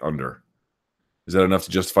 50K under? Is that enough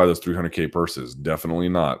to justify those 300K purses? Definitely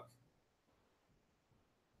not.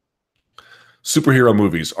 Superhero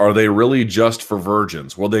movies, are they really just for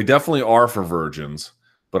virgins? Well, they definitely are for virgins,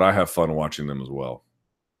 but I have fun watching them as well.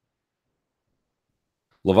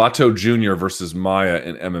 Lovato Jr. versus Maya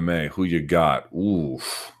in MMA. Who you got? Ooh.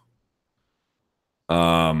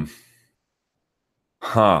 Man,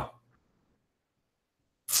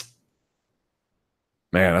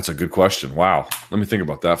 that's a good question. Wow. Let me think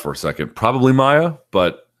about that for a second. Probably Maya,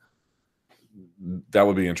 but that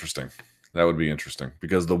would be interesting. That would be interesting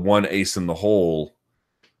because the one ace in the hole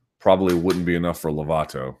probably wouldn't be enough for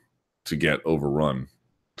Lovato to get overrun.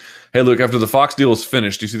 Hey, Luke, after the Fox deal is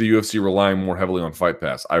finished, do you see the UFC relying more heavily on Fight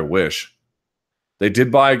Pass? I wish. They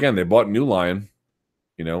did buy again. They bought New Lion,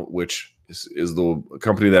 which is the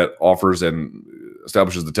company that offers and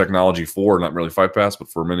establishes the technology for not merely Fight Pass, but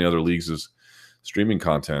for many other leagues' streaming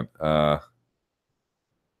content. But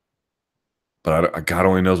God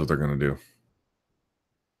only knows what they're going to do.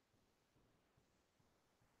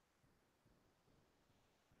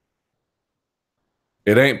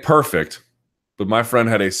 It ain't perfect, but my friend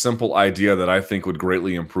had a simple idea that I think would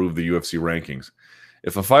greatly improve the UFC rankings.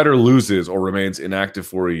 If a fighter loses or remains inactive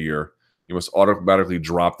for a year, you must automatically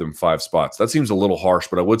drop them 5 spots. That seems a little harsh,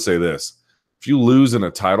 but I would say this. If you lose in a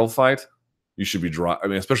title fight, you should be dropped. I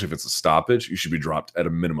mean, especially if it's a stoppage, you should be dropped at a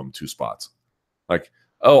minimum 2 spots. Like,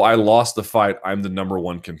 oh, I lost the fight. I'm the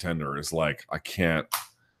 #1 contender. It's like, I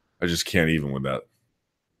just can't even with that.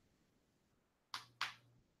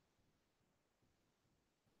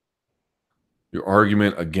 Your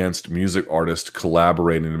argument against music artists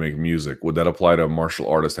collaborating to make music, would that apply to a martial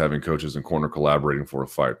artist having coaches in corner collaborating for a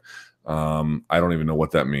fight? I don't even know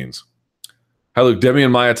what that means. Hi, Luke.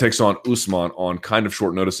 Demian Maia takes on Usman on kind of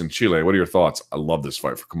short notice in Chile. What are your thoughts? I love this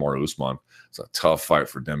fight for Kamaru Usman. It's a tough fight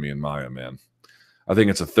for Demian Maia, man. I think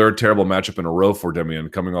it's a third terrible matchup in a row for Demian,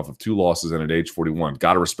 coming off of 2 losses and at age 41.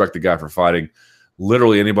 Got to respect the guy for fighting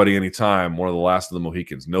literally anybody, anytime. One of the last of the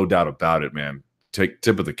Mohicans. No doubt about it, man.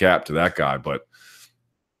 Tip of the cap to that guy. But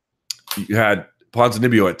you had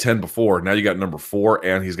Ponzinibbio at 10 before. Now you got number 4,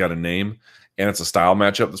 and he's got a name, and it's a style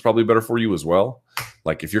matchup that's probably better for you as well.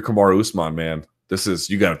 Like if you're Kamaru Usman, man,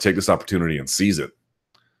 you got to take this opportunity and seize it.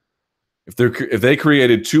 If they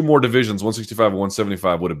created 2 more divisions, 165 and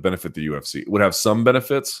 175, would have benefit the UFC. It would have some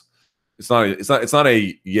benefits. It's not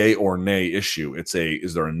a yay or nay issue.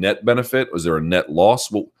 Is there a net benefit? Is there a net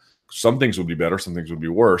loss? Well, some things would be better, some things would be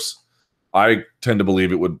worse. I tend to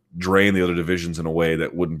believe it would drain the other divisions in a way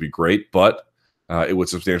that wouldn't be great, but it would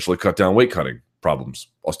substantially cut down weight cutting problems,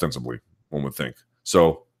 ostensibly, one would think.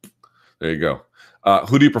 So there you go.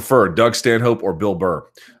 Who do you prefer, Doug Stanhope or Bill Burr?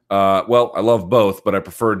 Well, I love both, but I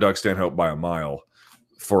prefer Doug Stanhope by a mile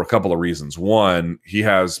for a couple of reasons. One, he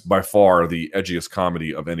has by far the edgiest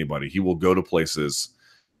comedy of anybody. He will go to places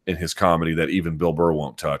in his comedy that even Bill Burr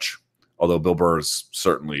won't touch, although Bill Burr is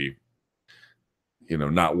certainly,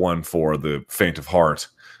 not one for the faint of heart.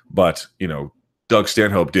 But, Doug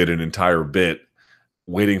Stanhope did an entire bit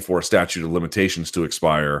waiting for a statute of limitations to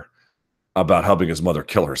expire about helping his mother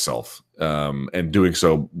kill herself, and doing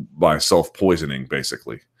so by self-poisoning,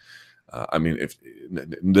 basically. If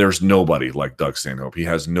there's nobody like Doug Stanhope, he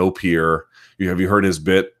has no peer. Have you heard his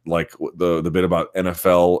bit, like the bit about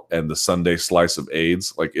NFL and the Sunday slice of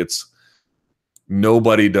AIDS? Like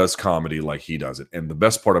nobody does comedy like he does it. And the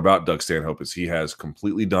best part about Doug Stanhope is he has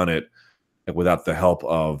completely done it without the help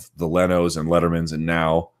of the Lenos and Lettermans and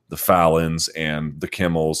now the Fallons and the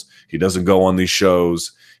Kimmels. He doesn't go on these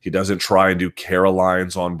shows. He doesn't try and do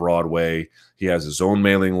Carolines on Broadway. He has his own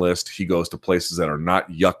mailing list. He goes to places that are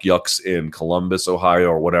not yucks in Columbus, Ohio,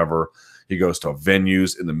 or whatever. He goes to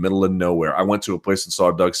venues in the middle of nowhere. I went to a place and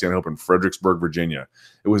saw Doug Stanhope in Fredericksburg, Virginia.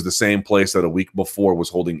 It was the same place that a week before was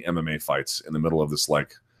holding MMA fights in the middle of this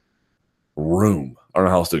room. I don't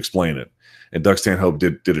know how else to explain it. And Doug Stanhope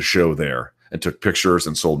did a show there and took pictures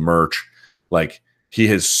and sold merch. He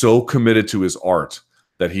is so committed to his art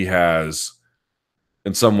that he has,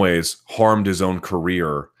 in some ways, harmed his own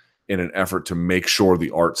career in an effort to make sure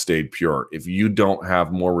the art stayed pure. If you don't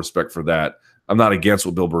have more respect for that, I'm not against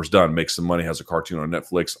what Bill Burr's done. Makes some money, has a cartoon on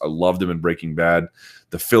Netflix. I loved him in Breaking Bad.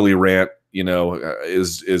 The Philly rant,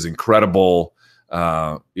 is incredible.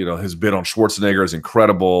 His bit on Schwarzenegger is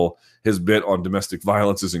incredible. His bit on domestic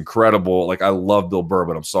violence is incredible. I love Bill Burr,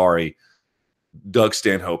 but I'm sorry. Doug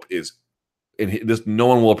Stanhope is, no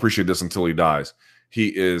one will appreciate this until he dies.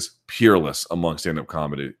 He is peerless among stand-up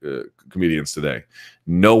comedians today.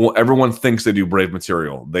 Everyone thinks they do brave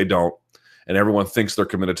material. They don't. And everyone thinks they're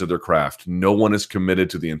committed to their craft. No one is committed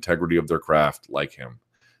to the integrity of their craft like him.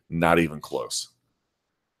 Not even close.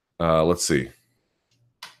 Let's see.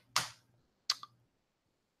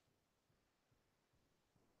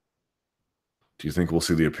 Do you think we'll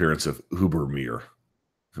see the appearance of Ubermere?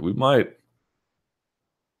 We might.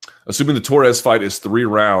 Assuming the Torres fight is 3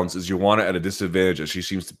 rounds, is Joanna at a disadvantage as she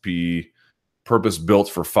seems to be purpose-built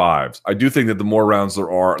for 5s? I do think that the more rounds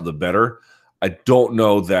there are, the better. I don't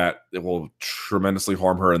know that it will tremendously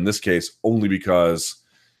harm her in this case, only because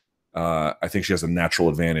I think she has a natural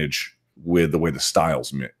advantage with the way the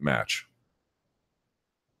styles match.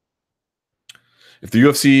 If the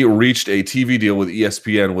UFC reached a TV deal with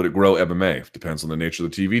ESPN, would it grow MMA? Depends on the nature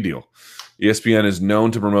of the TV deal. ESPN is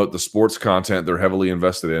known to promote the sports content they're heavily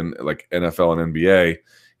invested in, like NFL and NBA.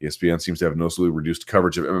 ESPN seems to have noticeably reduced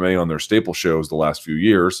coverage of MMA on their staple shows the last few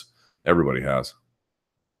years. Everybody has.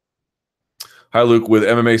 Hi, Luke. With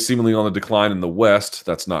MMA seemingly on the decline in the West,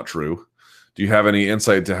 that's not true. Do you have any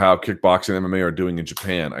insight into how kickboxing and MMA are doing in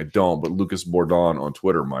Japan? I don't, but Lucas Bourdon on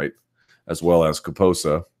Twitter might, as well as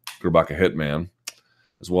Kaposa, Grabaka Hitman,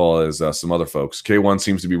 as well as some other folks. K1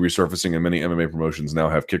 seems to be resurfacing, and many MMA promotions now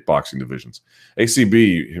have kickboxing divisions.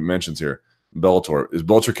 ACB, he mentions here, Bellator. Is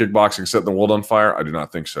Bellator kickboxing setting the world on fire? I do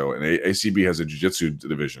not think so. And ACB has a jiu-jitsu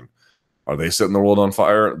division. Are they setting the world on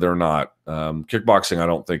fire? They're not. Kickboxing, I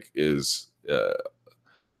don't think, is...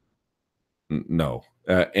 no.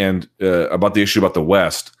 And about the issue about the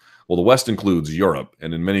West, well, the West includes Europe,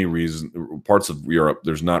 and in many parts of Europe,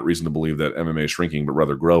 there's not reason to believe that MMA is shrinking, but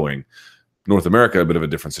rather growing. North America, a bit of a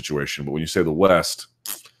different situation, but when you say the West,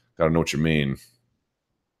 gotta know what you mean.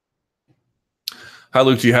 Hi,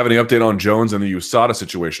 Luke. Do you have any update on Jones and the USADA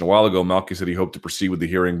situation? A while ago, Malky said he hoped to proceed with the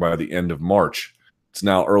hearing by the end of March. It's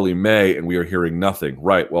now early May, and we are hearing nothing.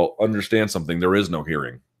 Right. Well, understand something. There is no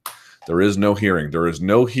hearing. There is no hearing. There is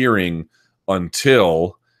no hearing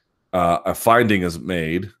until a finding is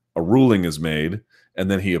made, a ruling is made, and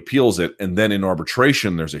then he appeals it, and then in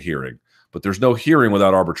arbitration, there's a hearing. But there's no hearing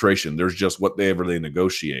without arbitration. There's just whatever they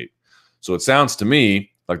negotiate. So it sounds to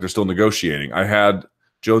me like they're still negotiating. I had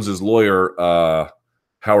Jones's lawyer,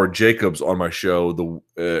 Howard Jacobs, on my show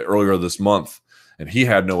earlier this month, and he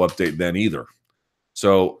had no update then either.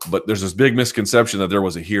 So, but there's this big misconception that there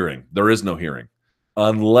was a hearing. There is no hearing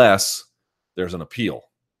unless there's an appeal.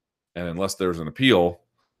 And unless there's an appeal,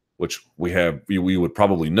 which we would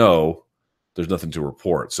probably know, there's nothing to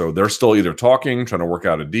report. So they're still either talking, trying to work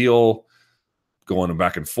out a deal, going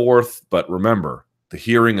back and forth. But remember, the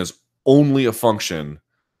hearing is only a function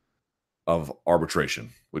of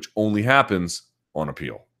arbitration, which only happens on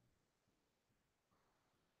appeal.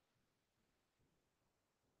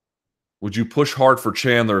 Would you push hard for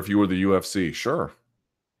Chandler if you were the UFC? Sure.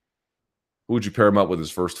 Who would you pair him up with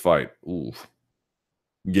his first fight? Ooh,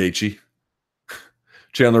 Gaethje.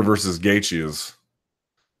 Chandler versus Gaethje is,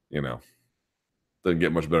 doesn't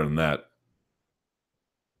get much better than that.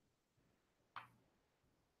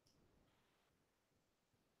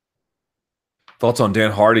 Thoughts on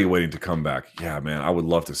Dan Hardy waiting to come back? Yeah, man, I would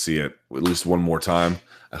love to see it at least one more time.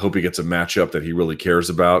 I hope he gets a matchup that he really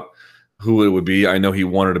cares about. Who it would be, I know he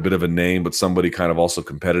wanted a bit of a name, but somebody kind of also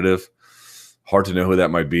competitive. Hard to know who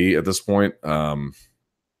that might be at this point. I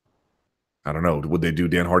don't know. Would they do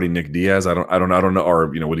Dan Hardy, Nick Diaz? I don't know. Or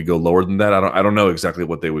would he go lower than that? I don't know exactly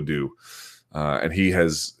what they would do. And he can.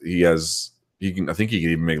 I think he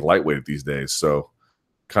can even make lightweight these days. So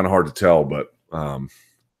kind of hard to tell, but I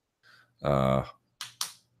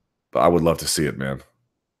would love to see it, man.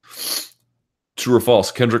 True or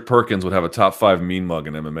false? Kendrick Perkins would have a top 5 mean mug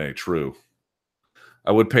in MMA. True.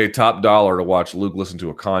 I would pay top dollar to watch Luke listen to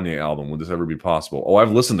a Kanye album. Would this ever be possible? Oh,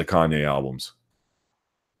 I've listened to Kanye albums.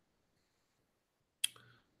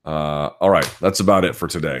 All right, that's about it for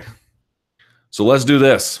today. So let's do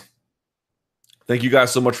this. Thank you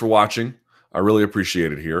guys so much for watching. I really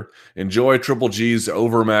appreciate it here. Enjoy Triple G's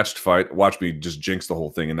overmatched fight. Watch me just jinx the whole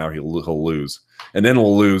thing, and now he'll lose. And then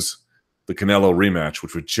we'll lose the Canelo rematch,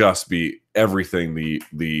 which would just be everything the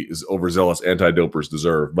overzealous anti-dopers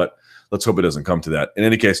deserve. But let's hope it doesn't come to that. In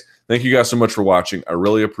any case, thank you guys so much for watching. I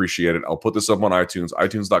really appreciate it. I'll put this up on iTunes,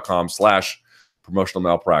 itunes.com/promotional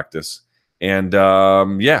malpractice. And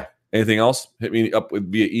yeah, anything else, hit me up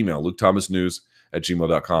via email,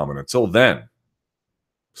 lukethomasnews@gmail.com. And until then,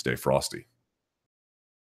 stay frosty.